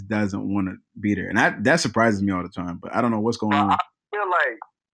that he doesn't want to be there, and that surprises me all the time. But I don't know what's going on. I feel like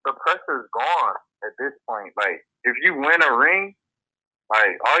the pressure's gone at this point. Like, if you win a ring,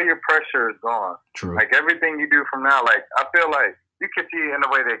 like, all your pressure is gone. True. Like, everything you do from now, like, I feel like you can see in the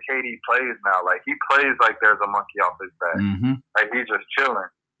way that KD plays now. Like, he plays like there's a monkey off his back. Mm-hmm. Like, he's just chilling.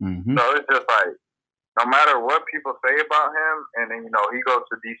 Mm-hmm. So it's just like, no matter what people say about him, and then, he goes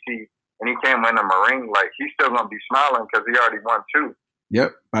to DC and he can't win him a ring, like, he's still going to be smiling because he already won 2.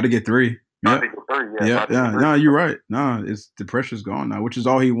 Yep. About to get 3. About to get 3, yeah. Yeah. No, you're right. No, the pressure's gone now, which is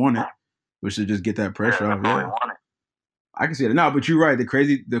all he wanted. We should just get that pressure off. Yeah. I can see it. No, but you're right. The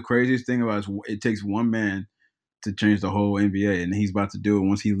craziest thing about it is it takes one man to change the whole NBA, and he's about to do it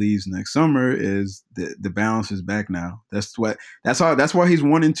once he leaves next summer. Is the balance is back now? That's why he's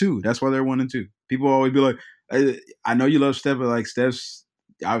 1 and 2. That's why they're 1 and 2. People always be like, I know you love Steph, but like Steph's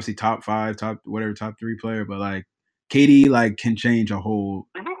obviously top 5, top 3 player, but like KD like can change a whole.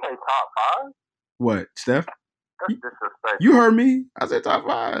 Did you say top 5? What, Steph? That's disrespectful. You heard me. I said top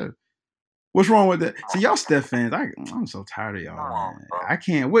 5. What's wrong with that? See, y'all Steph fans, I'm so tired of y'all, man. I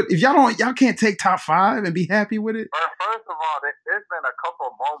can't. What if y'all can't take top 5 and be happy with it? First of all, there's been a couple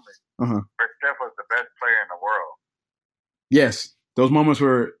of moments where Steph was the best player in the world. Yes, those moments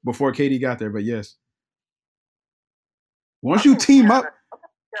were before KD got there, but yes. Once you team up,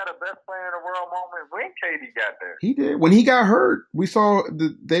 he had a best player in the world moment when KD got there. He did. When he got hurt, we saw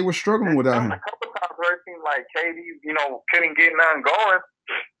they were struggling without him. A couple times where it seemed like KD, couldn't get nothing going.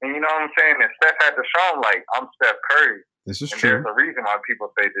 And you know what I'm saying? And Steph had to show him, like, I'm Steph Curry. This is and true. There's a reason why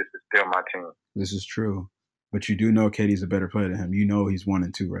people say this is still my team. This is true. But you do know KD's a better player than him. You know he's 1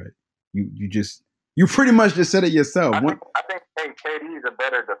 and 2, right? You pretty much just said it yourself. I think KD is a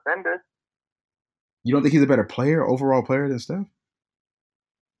better defender. You don't think he's a better overall player than Steph?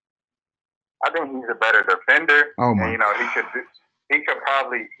 I think he's a better defender. Oh my! And, he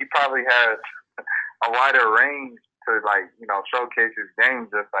probably has a wider range to showcase his game,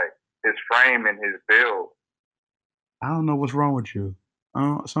 just like his frame and his build. I don't know what's wrong with you.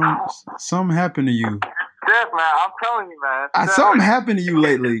 Something happened to you. Steph, man, I'm telling you, man. Something happened to you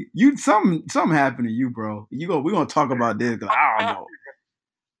lately. Something happened to you, bro. We're gonna talk about this because I don't know.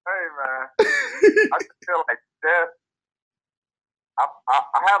 Hey, man, I just feel like Steph.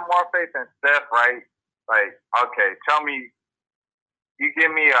 I have more faith in Steph, right? Like, okay, tell me, you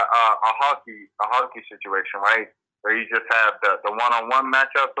give me a hockey situation, right? Where you just have the one-on-one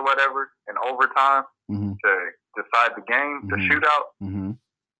matchups or whatever in overtime to decide the game, the shootout. Mm-hmm.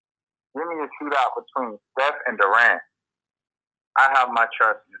 Give me a shootout between Steph and Durant. I have my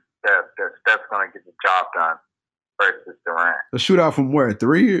trust in Steph that Steph's going to get the job done versus Durant. A shootout from where?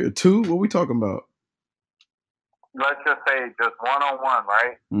 3 or 2? What are we talking about? Let's just say just one-on-one,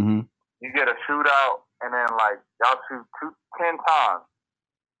 right? Mm-hmm. You get a shootout, and then, y'all shoot 10 times.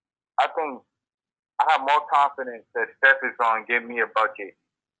 I think I have more confidence that Steph is going to give me a bucket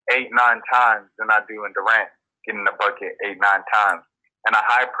 8-9 times than I do in Durant getting a bucket 8-9 times in a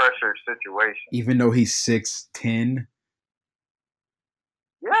high-pressure situation. Even though he's 6'10"?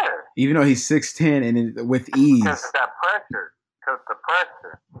 Yeah. Even though he's 6'10" and with ease. Because of that pressure. Because the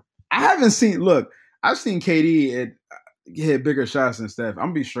pressure. I haven't seen... Look, I've seen KD hit bigger shots than Steph. I'm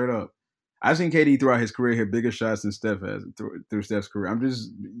going to be straight up. I've seen KD throughout his career hit bigger shots than Steph has through Steph's career.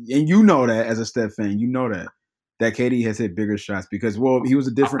 And you know that as a Steph fan, you know that KD has hit bigger shots because, well, he was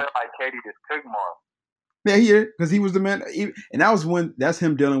a different. I feel like KD just took more. Yeah, he did because he was the man, and that's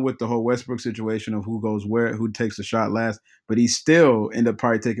him dealing with the whole Westbrook situation of who goes where, who takes the shot last. But he still ended up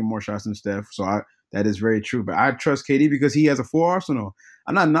probably taking more shots than Steph. So that is very true. But I trust KD because he has a full arsenal.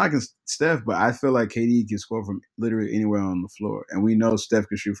 I'm not knocking Steph, but I feel like KD can score from literally anywhere on the floor. And we know Steph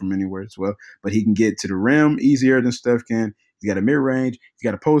can shoot from anywhere as well. But he can get to the rim easier than Steph can. He's got a mid-range. He's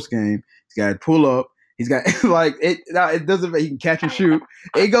got a post-game. He's got a pull-up. He's got, it doesn't matter. He can catch and shoot.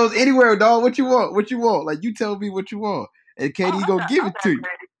 It goes anywhere, dog. What you want? Like, you tell me what you want. And KD gonna give it to you.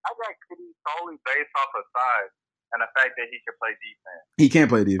 I got KD solely based off of size and the fact that he can play defense. He can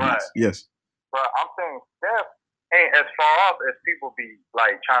play defense, yes. But I'm saying Steph ain't as far off as people be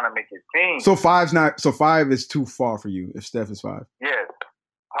trying to make it seem. So 5 is too far for you if Steph is 5. Yes.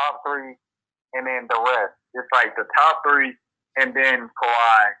 Top 3 and then the rest. It's like the top 3 and then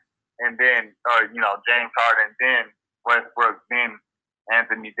Kawhi, and then James Harden, then Westbrook, then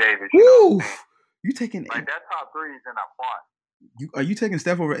Anthony Davis. Woo! You taking like that top three is in a font. Are you taking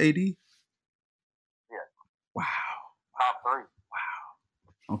Steph over AD? Yeah. Wow. Top three.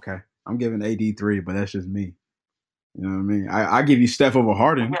 Wow. Okay. I'm giving AD 3, but that's just me. You know what I mean? I give you Steph over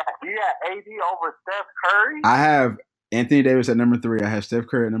Harden. You got AD over Steph Curry? I have Anthony Davis at number 3. I have Steph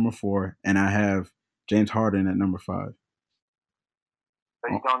Curry at number 4. And I have James Harden at number 5.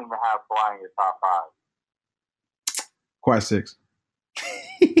 So you don't even have Kawhi in your top 5. Kawhi 6.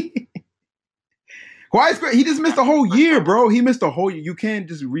 Kawhi's great. He just missed a whole year, bro. He missed a whole year. You can't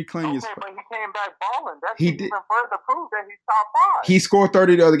just reclaim your spot. But he came back balling. That's even further proof that he's top 5. He scored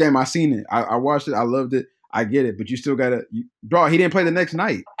 30 the other game. I seen it. I watched it. I loved it. I get it. But you still got to draw. He didn't play the next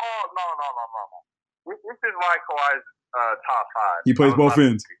night. Oh, no. This is why Kawhi's top 5. He plays both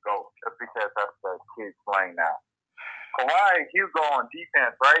ends. Just because that's the kid's playing now. Kawhi, he'll go on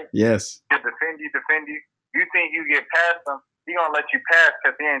defense, right? Yes. He'll defend you. You think you get past him, he going to let you pass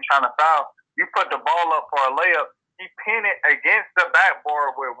because he ain't trying to foul. You put the ball up for a layup, he pin it against the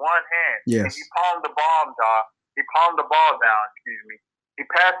backboard with one hand. Yes. And he palmed the ball down. He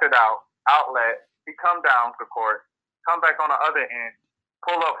passed it outlet. He come down the court, come back on the other end,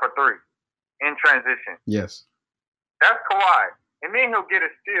 pull up for 3 in transition. Yes. That's Kawhi. And then he'll get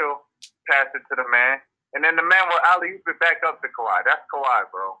a steal, pass it to the man, and then the man will alley-oop it back up to Kawhi. That's Kawhi,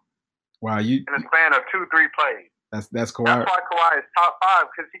 bro. Wow, in a span of 2-3 plays. That's Kawhi. That's why Kawhi is top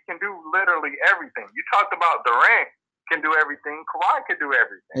 5 because he can do literally everything. You talked about Durant can do everything. Kawhi can do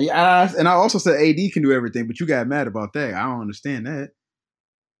everything. And I also said AD can do everything, but you got mad about that. I don't understand that.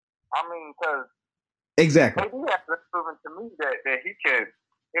 I mean, because exactly. AD has proven to me that he can.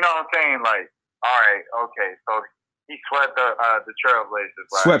 You know what I'm saying? Like, all right, okay, so he swept the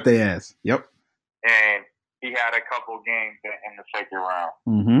Trailblazers. Swept their ass. Yep. And he had a couple games in the second round.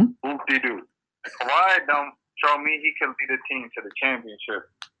 Mm-hmm. Whoop-de-doo. Kawhi don't show me he can lead a team to the championship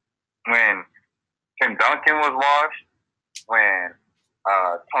when Tim Duncan was washed, when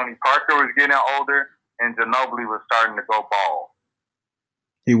Tony Parker was getting older, and Ginobili was starting to go ball.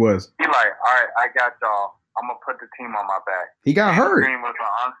 He was. He like, all right, I got y'all. I'm going to put the team on my back. He got hurt. Green was an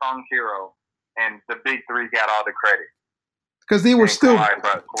unsung hero, and the big 3 got all the credit. Because they were still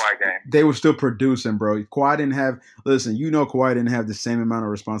Kawhi game. They were still producing, bro. Kawhi didn't have Kawhi didn't have the same amount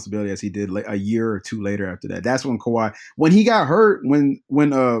of responsibility as he did a year or 2 later after that. That's when he got hurt, when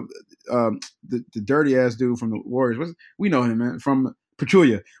the dirty ass dude from the Warriors, we know him, man, from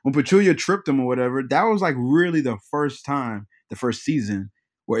Pachulia. When Pachulia tripped him or whatever, that was like really the first season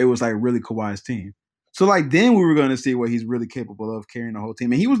where it was like really Kawhi's team. So like then we were going to see what he's really capable of carrying the whole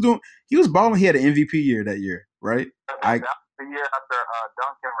team. And he was balling. He had an MVP year that year, right? That was the year after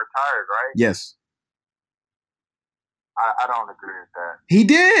Duncan retired, right? Yes. I don't agree with that. He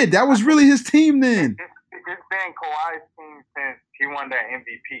did. That was really his team then. It's been Kawhi's team since he won that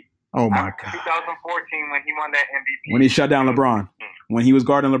MVP. Oh my God. 2014 when he won that MVP. When he shut down LeBron. When he was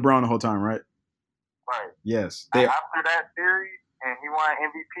guarding LeBron the whole time, right? Right. Yes. After that series, and he won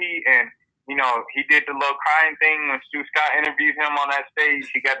MVP, and he did the little crying thing when Stu Scott interviewed him on that stage.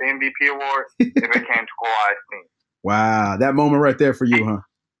 He got the MVP award. It became Kawhi's team. Wow, that moment right there for you, huh?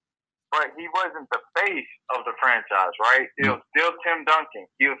 But he wasn't the face of the franchise, right? It was still Tim Duncan.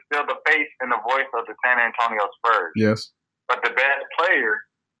 He was still the face and the voice of the San Antonio Spurs. Yes. But the best player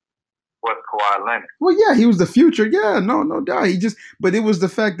was Kawhi Leonard. Well, yeah, he was the future. Yeah, no doubt. But it was the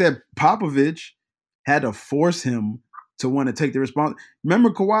fact that Popovich had to force him to want to take the response.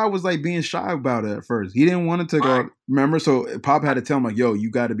 Remember, Kawhi was like being shy about it at first. He didn't want to take off. Remember, so Pop had to tell him like, "Yo, you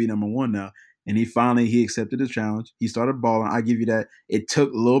got to be number 1 now." And he accepted the challenge. He started balling. I give you that. It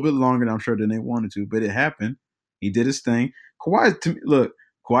took a little bit longer, I'm sure, than they wanted to, but it happened. He did his thing.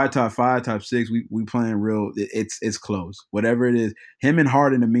 Kawhi top 5, top 6. We playing real. It's close. Whatever it is, him and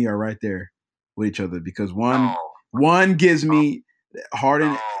Harden and me are right there with each other because one gives me Harden.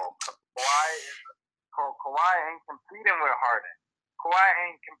 No. Kawhi ain't competing with Harden. Kawhi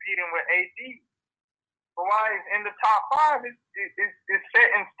ain't competing with AD. Kawhi is in the top 5. It's set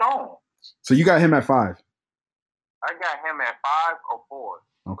in stone. So you got him at 5. I got him at 5 or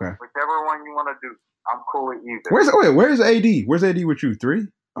 4. Okay. Whichever one you want to do. I'm cool with either. Where's AD? Where's AD with you? 3?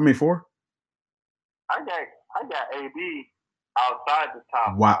 4? I got AD outside the top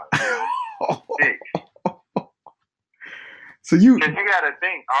 5. Wow. 6. So you got to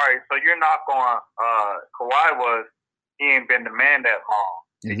think, all right, so you're not going, Kawhi he ain't been the man that long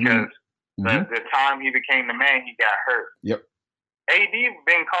because the time he became the man, he got hurt. Yep. AD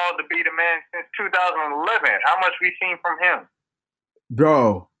been called to be the man since 2011. How much we seen from him?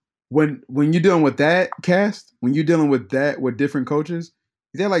 Bro, when you're dealing with that cast, when you're dealing with that with different coaches,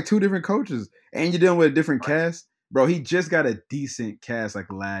 he's had like 2 different coaches, and you're dealing with a different cast, bro. He just got a decent cast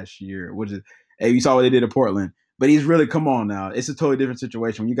like last year, which is, hey, you saw what they did at Portland. But he's really, come on now, it's a totally different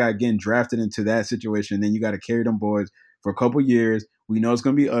situation when you got getting drafted into that situation, and then you got to carry them boys for a couple years. We know it's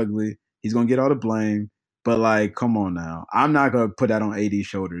gonna be ugly. He's gonna get all the blame. But, like, come on now. I'm not going to put that on AD's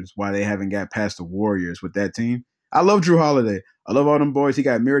shoulders why they haven't got past the Warriors with that team. I love Drew Holiday. I love all them boys. He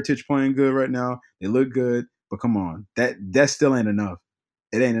got Mirotic playing good right now. They look good. But come on. That still ain't enough.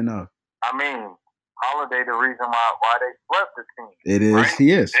 It ain't enough. I mean, Holiday the reason why they swept the team. It is. Right? He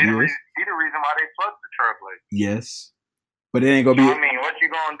is. He the reason why they swept the Trailblazers. Yes. But it ain't going to be. I mean, what you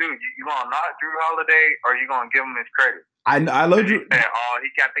going to do? You going to knock Drew Holiday, or you going to give him his credit? I love Drew. He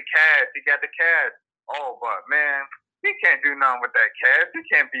got the cash. He got the cash. Oh, but man, he can't do nothing with that cash. He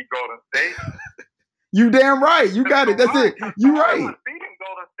can't beat Golden State. You damn right. You got it. That's it. You right. He was beating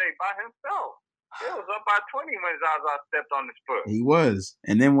Golden State by himself. It was up by 20 when Zaza stepped on his foot. He was,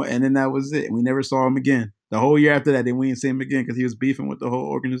 and then that was it. We never saw him again. The whole year after that, then we didn't see him again because he was beefing with the whole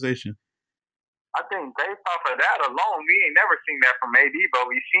organization. I think based off of that alone, we ain't never seen that from AD, but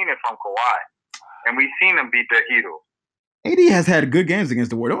we've seen it from Kawhi, and we've seen him beat the Heatles. AD has had good games against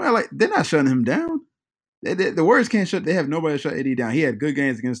the Warriors. They're not shutting him down. The Warriors can't shut. They have nobody to shut AD down. He had good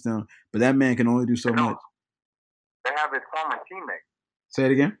games against them, but that man can only do so much. They have his former teammate. Say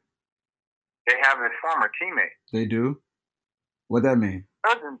it again. They have his former teammate. They do. What that mean?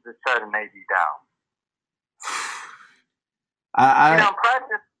 Cousins is shutting AD down. I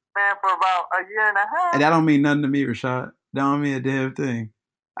practiced, man, for about a year and a half. And that don't mean nothing to me, Rashad. That don't mean a damn thing.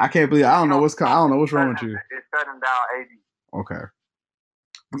 I can't believe. I don't know what's wrong with you. It's shutting down AD. Okay.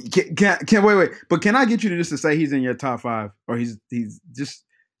 Can't wait. But can I get you to just to say he's in your top 5, or he's just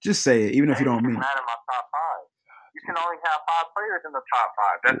say it, even if you don't mean it. He's not in my top 5. You can only have 5 players in the top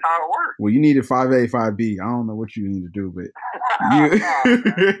 5. That's how it works. Well, you needed 5A, 5B. I don't know what you need to do, but nah, this ain't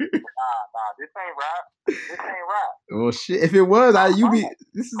rap. This ain't rap. Well, shit. If it was,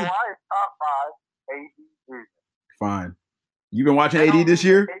 this is Kawhi is top 5. AD is fine. You been watching AD this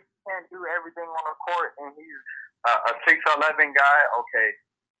year? He can't do everything on the court, and he's a 6'11" guy. Okay.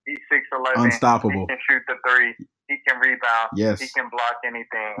 He's 6'11". Unstoppable. He can shoot the 3. He can rebound. Yes. He can block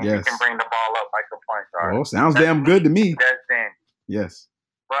anything. And yes. He can bring the ball up like a point guard. Well, sounds damn good to me. That's dandy. Yes.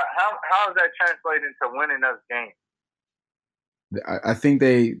 But how does that translate into winning us games? I think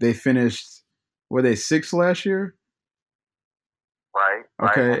they finished, were they 6th last year? Right.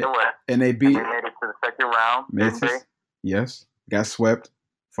 Okay. And they beat. And they made it to the second round. Didn't they? Yes. Got swept.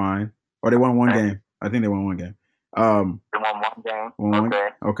 Fine. Or they won one game. I think they won one game. They won one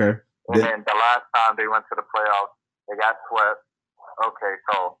game. Okay. And then the last time they went to the playoffs, they got swept. Okay,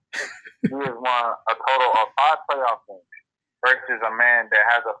 so he has won a total of 5 playoff games versus a man that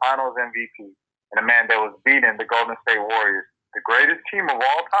has a Finals MVP and a man that was beating the Golden State Warriors, the greatest team of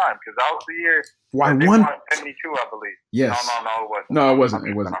all time. Because that was the year they won 72, I believe. Yes. No, it wasn't. No, it wasn't.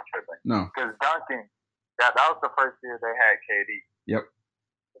 It wasn't. No. Because Duncan, that was the first year they had KD. Yep.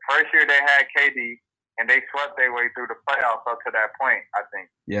 The first year they had KD. And they swept their way through the playoffs up to that point, I think.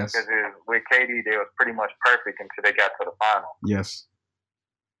 Yes. Because with KD, they was pretty much perfect until they got to the final. Yes.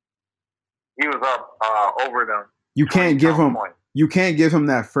 He was up over them. You can't give him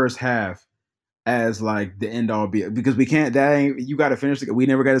that first half as like the end all be, because we can't. That ain't. You got to finish the. We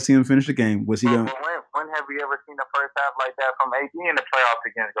never got to see him finish the game. Was he going? When have we ever seen the first half like that from AD in the playoffs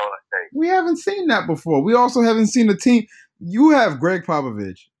against Golden State? We haven't seen that before. We also haven't seen a team. You have Greg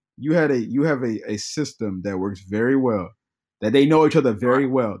Popovich. You have a system that works very well. That they know each other very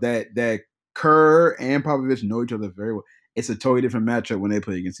well. That Kerr and Popovich know each other very well. It's a totally different matchup when they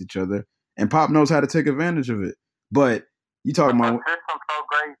play against each other. And Pop knows how to take advantage of it. But you talking about the system's so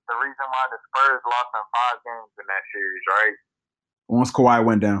great. The reason why the Spurs lost in 5 games in that series, right? Once Kawhi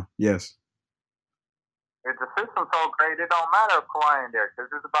went down, yes. If the system's so great, it don't matter if Kawhi in there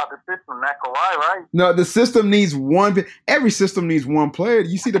because it's about the system, not Kawhi, right? No, the system needs one. Every system needs one player.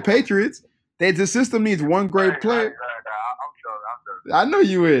 You see the Patriots. The system needs one great player. I'm sure. I know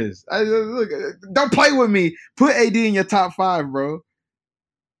you is. Look, don't play with me. Put AD in your top 5, bro.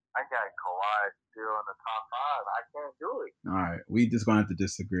 I got Kawhi still in the top 5. I can't do it. All right, we just gonna have to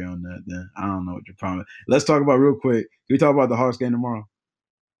disagree on that. Then I don't know what your problem is. Let's talk about real quick. Can we talk about the Hawks game tomorrow?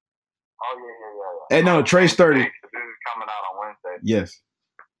 Oh yeah. Hey, no, Trey's 30. This is coming out on Wednesday. Yes.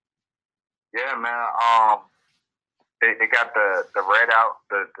 Yeah, man. They got the red out,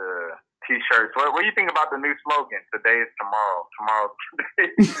 the T-shirts. What do you think about the new slogan? Today is tomorrow. Tomorrow's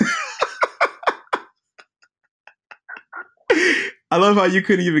today. I love how you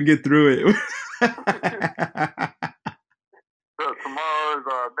couldn't even get through it. So tomorrow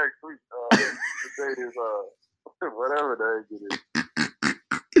is next week. The date is whatever the date it is.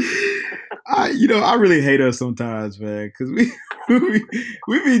 I really hate us sometimes, man, because we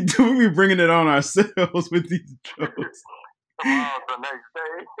be bringing it on ourselves with these jokes. Tomorrow's the next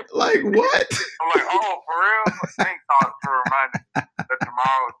day. Like what? I'm like, oh, for real? Thanks for reminding me that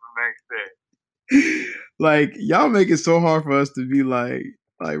tomorrow's the next day. Like y'all make it so hard for us to be like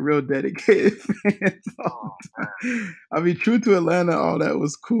real dedicated fans. Oh, I mean, true to Atlanta, all that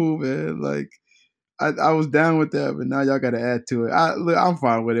was cool, man. Like I was down with that, but now y'all got to add to it. I'm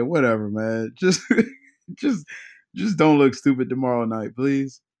fine with it. Whatever, man. Just don't look stupid tomorrow night,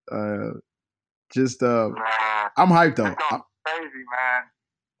 please. I'm hyped though. Crazy, man.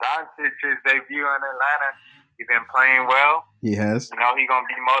 Doncic's debut in Atlanta. He's been playing well. He has. He's gonna be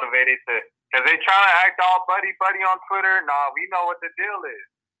motivated because they trying to act all buddy on Twitter. Nah, we know what the deal is.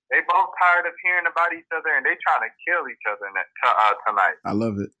 They both tired of hearing about each other, and they trying to kill each other tonight. I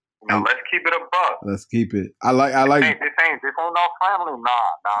love it. Let's keep it a buck. Let's keep it. I like. This ain't no family.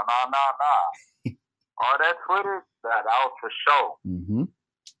 Nah. All that Twitter, that was for show. Mm-hmm.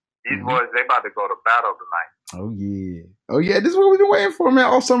 These boys, they about to go to battle tonight. Oh yeah. This is what we've been waiting for, man.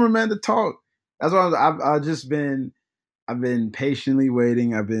 All summer, man, to talk. That's why I've been patiently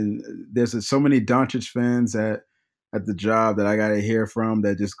waiting. There's so many Doncic fans at the job that I gotta hear from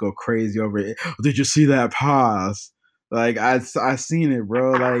that just go crazy over it. Oh, did you see that pass? Like I seen it,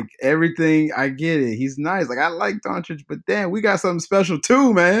 bro. Like everything, I get it. He's nice. Like I like Doncic, but damn, we got something special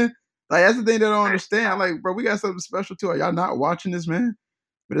too, man. Like that's the thing that I don't understand. I'm like, bro, we got something special too. Are y'all not watching this, man?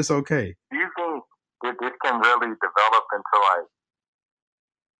 But it's okay. Do you think that this can really develop into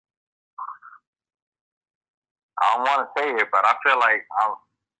I don't want to say it, but I feel like I'm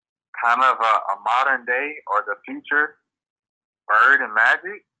kind of a modern day or the future Bird and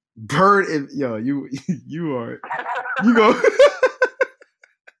Magic? Bird and you are you go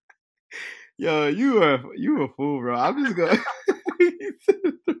you a fool, bro. I'm just going.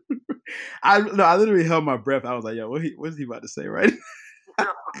 I literally held my breath. I was like, what's he about to say, right?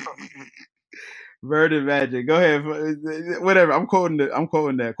 Bird and Magic. Go ahead. Whatever. I'm quoting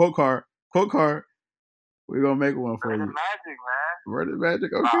that. Quote card. We're gonna make one for you. Magic, man. Bird and Magic.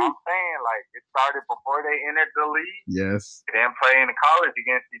 Okay. I'm saying, it started before they entered the league. Yes. They didn't play in the college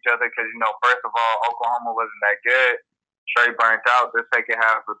against each other because first of all, Oklahoma wasn't that good. Trey burnt out the second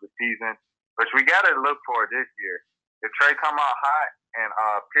half of the season, which we gotta look for this year. If Trey come out hot and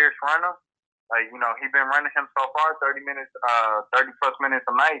Pierce run him, he been running him so far, 30 plus minutes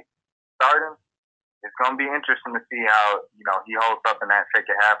a night starting. It's gonna be interesting to see how he holds up in that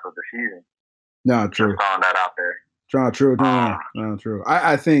second half of the season. No, true. Just throwing that out there. True. No, true.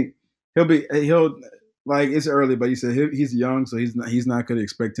 I think he'll like it's early, but you said he's young, so he's not gonna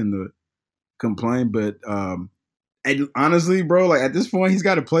expect him to complain. But and honestly, bro, at this point, he's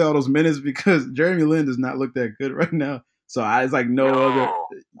got to play all those minutes because Jeremy Lin does not look that good right now. So it's like other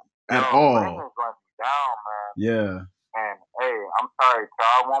at all. Lin is going down, man. Yeah. And hey, I'm sorry to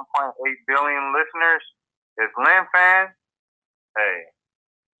our 1.8 billion listeners. As Lin fans, hey,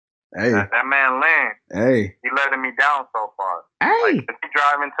 that man Lin, he letting me down so far. Hey, if he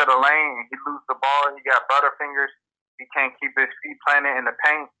drive into the lane and he lose the ball, he got butterfingers. He can't keep his feet planted in the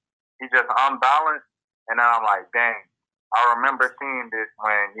paint. He just unbalanced. And then I'm like, dang, I remember seeing this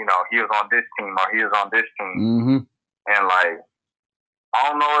when he was on this team or he was on this team. Mm-hmm. And I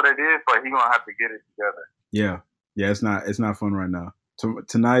don't know what it is, but he gonna have to get it together. Yeah. It's not fun right now.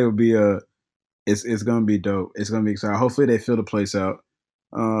 Tonight will be it's gonna be dope. It's gonna be exciting. Hopefully they fill the place out.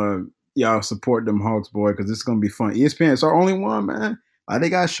 Y'all support them Hawks, boy, because it's gonna be fun. ESPN, it's our only one, man. They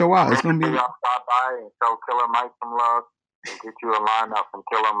gotta show out. It's gonna be. Y'all stop by and show Killer Mike some love and get you a lineup from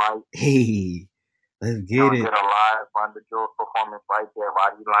Killer Mike. Hey, let's get it. Get a live Run the Jewels performance right there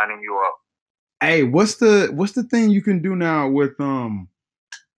while he's lining you up. Hey, what's the thing you can do now with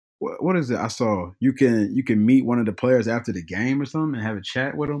what is it? I saw you can meet one of the players after the game or something and have a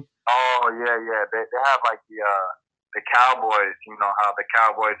chat with them. Oh yeah. They have the Cowboys. You know how the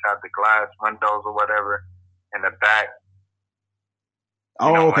Cowboys have the glass windows or whatever in the back.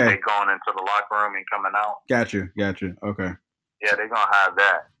 Okay. When they going into the locker room and coming out. Got you. Okay. Yeah, they're gonna have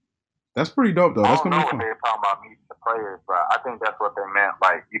that. That's pretty dope though. That's gonna be fun. I don't know what they're talking about meeting the players, but I think that's what they meant.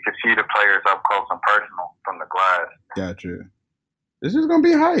 You could see the players up close and personal from the glass. Gotcha. This is gonna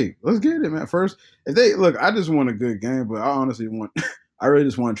be hype. Let's get it, man. First, if they look, I just want a good game, but I really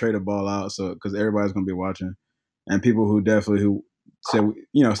just want to trade the ball out, so because everybody's gonna be watching, and people who said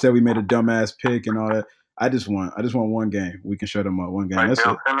we made a dumbass pick and all that. I just want one game. We can shut them up. One game. That's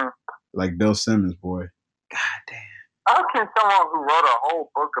Bill it. Simmons? Like Bill Simmons, boy. God damn. How can someone who wrote a whole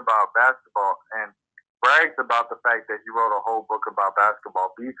book about basketball and brag brags about the fact that he wrote a whole book about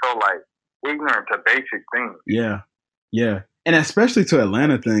basketball. But he's so like ignorant to basic things. Yeah, yeah, and especially to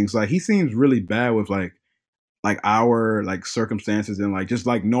Atlanta things. Like he seems really bad with like our like circumstances and like just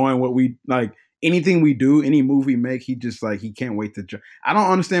like knowing what we like. Anything we do, any move we make, he just like he can't wait to. I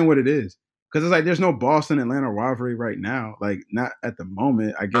don't understand what it is because it's like there's no Boston Atlanta rivalry right now. Like not at the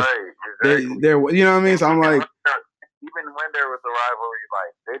moment. I guess exactly. they're you know what I mean. So I'm like, even when there was a rivalry,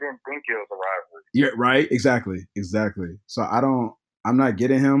 like they didn't think it was a rivalry. Yeah, right. Exactly. So I'm not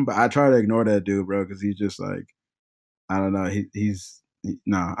getting him, but I try to ignore that dude, bro, because he's just like, I don't know.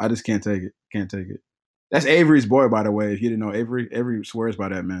 Nah. I just can't take it. Can't take it. That's Avery's boy, by the way. If you didn't know, Avery swears by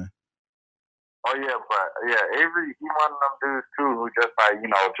that man. Oh yeah, but yeah, Avery, he one of them dudes too who just like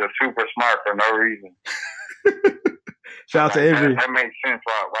just super smart for no reason. Shout out to Avery. That makes sense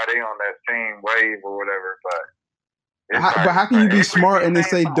why they on that same wave or whatever. But how can you be smart and then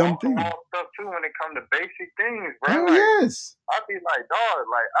say dumb things? Stuff too when it comes to basic things, bro. Hell like, yes. I be like, dog,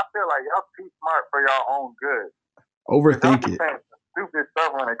 like I feel like y'all too smart for your own good. Overthink it. Stupid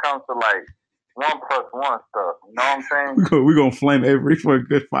stuff when it comes to like 1+1 stuff. You know what I'm saying? We're gonna flame Avery for a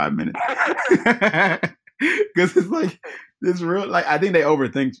good 5 minutes. Because it's like it's real. Like I think they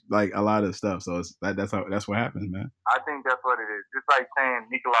overthink like a lot of stuff. So it's that's what happens, man. I think that's what it is. It's like saying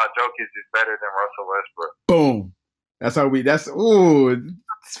Nikola Jokic is better than Russell Westbrook. Boom. That's spicy.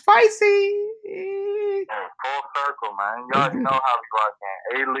 Full circle, man. Y'all know how we rocking.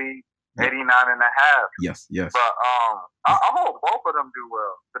 A-League, 89.5. Yes. But I hope both of them do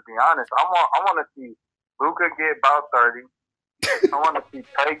well. To be honest, I want to see Luka get about 30. I want to see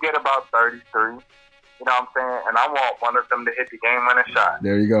Tay get about 33. You know what I'm saying? And I want one of them to hit the game-winning shot.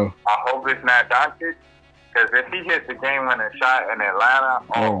 There you go. I hope it's not Doncic, because if he hits the game-winning shot in Atlanta,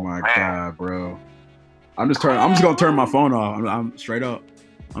 oh my God, bro. I'm just gonna turn my phone off. I'm straight up.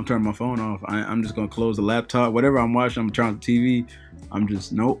 I'm turning my phone off. I'm just gonna close the laptop. Whatever I'm watching, I'm turning the TV. I'm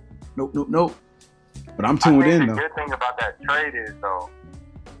just nope. But I'm tuned in though. The good thing about that trade is though,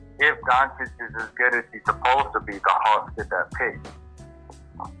 if Doncic is as good as he's supposed to be, the Hawks get that pick.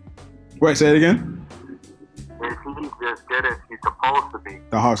 Wait, say it again. If he's as good as he's supposed to be,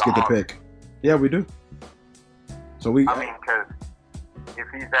 the Hawks get the pick. Yeah, we do. So because if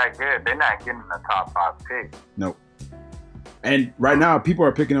he's that good, they're not getting the top 5 pick. Nope. And right now, people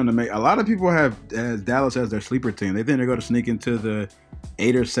are picking on the make. A lot of people have Dallas as their sleeper team. They think they're going to sneak into the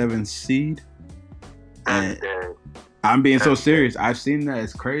 8 or 7 seed. And I'm being so serious. I've seen that.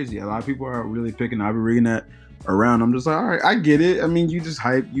 It's crazy. A lot of people are really picking. I've been reading that around. I'm just like, all right, I get it. I mean, you just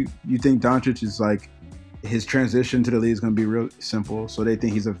hype. You think Doncic is like, his transition to the league is going to be real simple. So they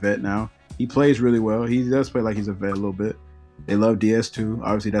think he's a vet now. He plays really well. He does play like he's a vet a little bit. They love DS2.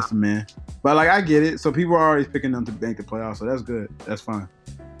 Obviously, that's the man. But, like, I get it. So people are already picking them to make the playoffs. So that's good. That's fine.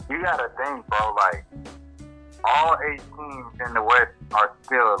 You got to think, bro, like, all 8 teams in the West are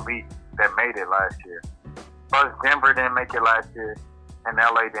still elite that made it last year. First, Denver didn't make it last year, and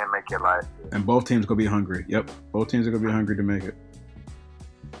LA didn't make it last year. And both teams going to be hungry. Yep. Both teams are going to be hungry to make it.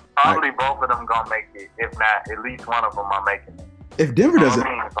 Probably both of them going to make it. If not, at least one of them are making it. If Denver doesn't,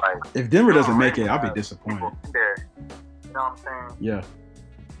 if Denver doesn't make it, I'll be disappointed. You know what I'm saying? Yeah.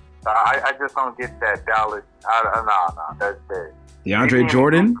 I just don't get that Dallas. No, that's dead. DeAndre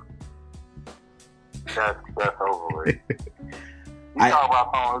Jordan? That's over with. You talk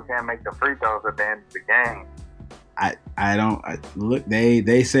about someone who can't make the free throws at the end of the game. Look,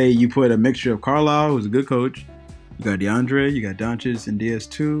 they say you put a mixture of Carlisle, who's a good coach. You got DeAndre, you got Doncic and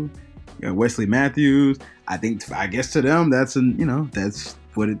DS2, you got Wesley Matthews. I guess to them, that's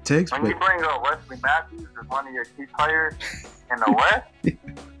what it takes. When you bring up Wesley Matthews as one of your key players in the West,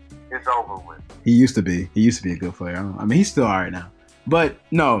 it's over with. He used to be a good player. I mean, he's still all right now. But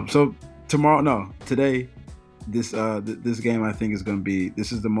no, so today, this game I think is going to be.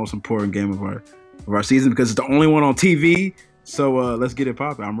 This is the most important game of our season because it's the only one on TV. So let's get it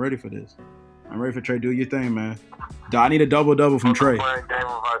popping. I'm ready for this. I'm ready for Trey. Do your thing, man. I need a double from Trey. Game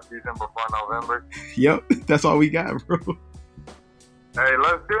of our season before November. Yep, that's all we got, bro. Hey,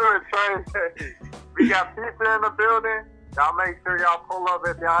 let's do it, Trey. We got pizza in the building. Y'all make sure y'all pull up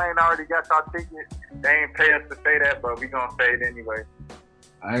if y'all ain't already got y'all ticket. They ain't pay us to say that, but we gonna say it anyway.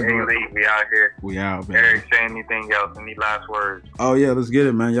 A-League, we out here. We out, man. Eric, say anything else? Any last words? Oh yeah, let's get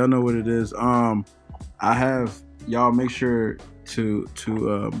it, man. Y'all know what it is. I have y'all make sure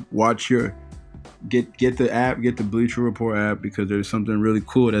to watch your get the app, get the Bleacher Report app because there's something really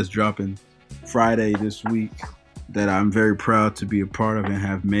cool that's dropping Friday this week that I'm very proud to be a part of and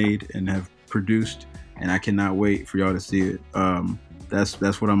have made and have produced, and I cannot wait for y'all to see it.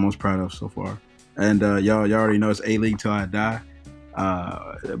 That's what I'm most proud of so far. And y'all already know it's A-League till I die.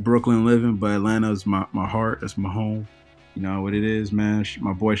 Brooklyn living, but Atlanta is my heart. That's my home. You know what it is, man.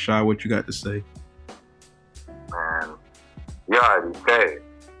 My boy Shy, what you got to say? Man, you already said.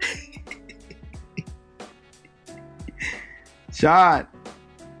 Shot.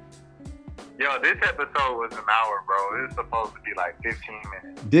 Yo, this episode was an hour, bro. It was supposed to be like 15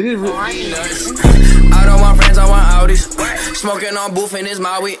 minutes. Did it? I don't want friends, I want Audis. Smoking on booth and it's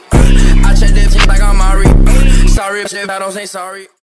my weed. I check this like I'm Mari. Sorry if I don't say sorry.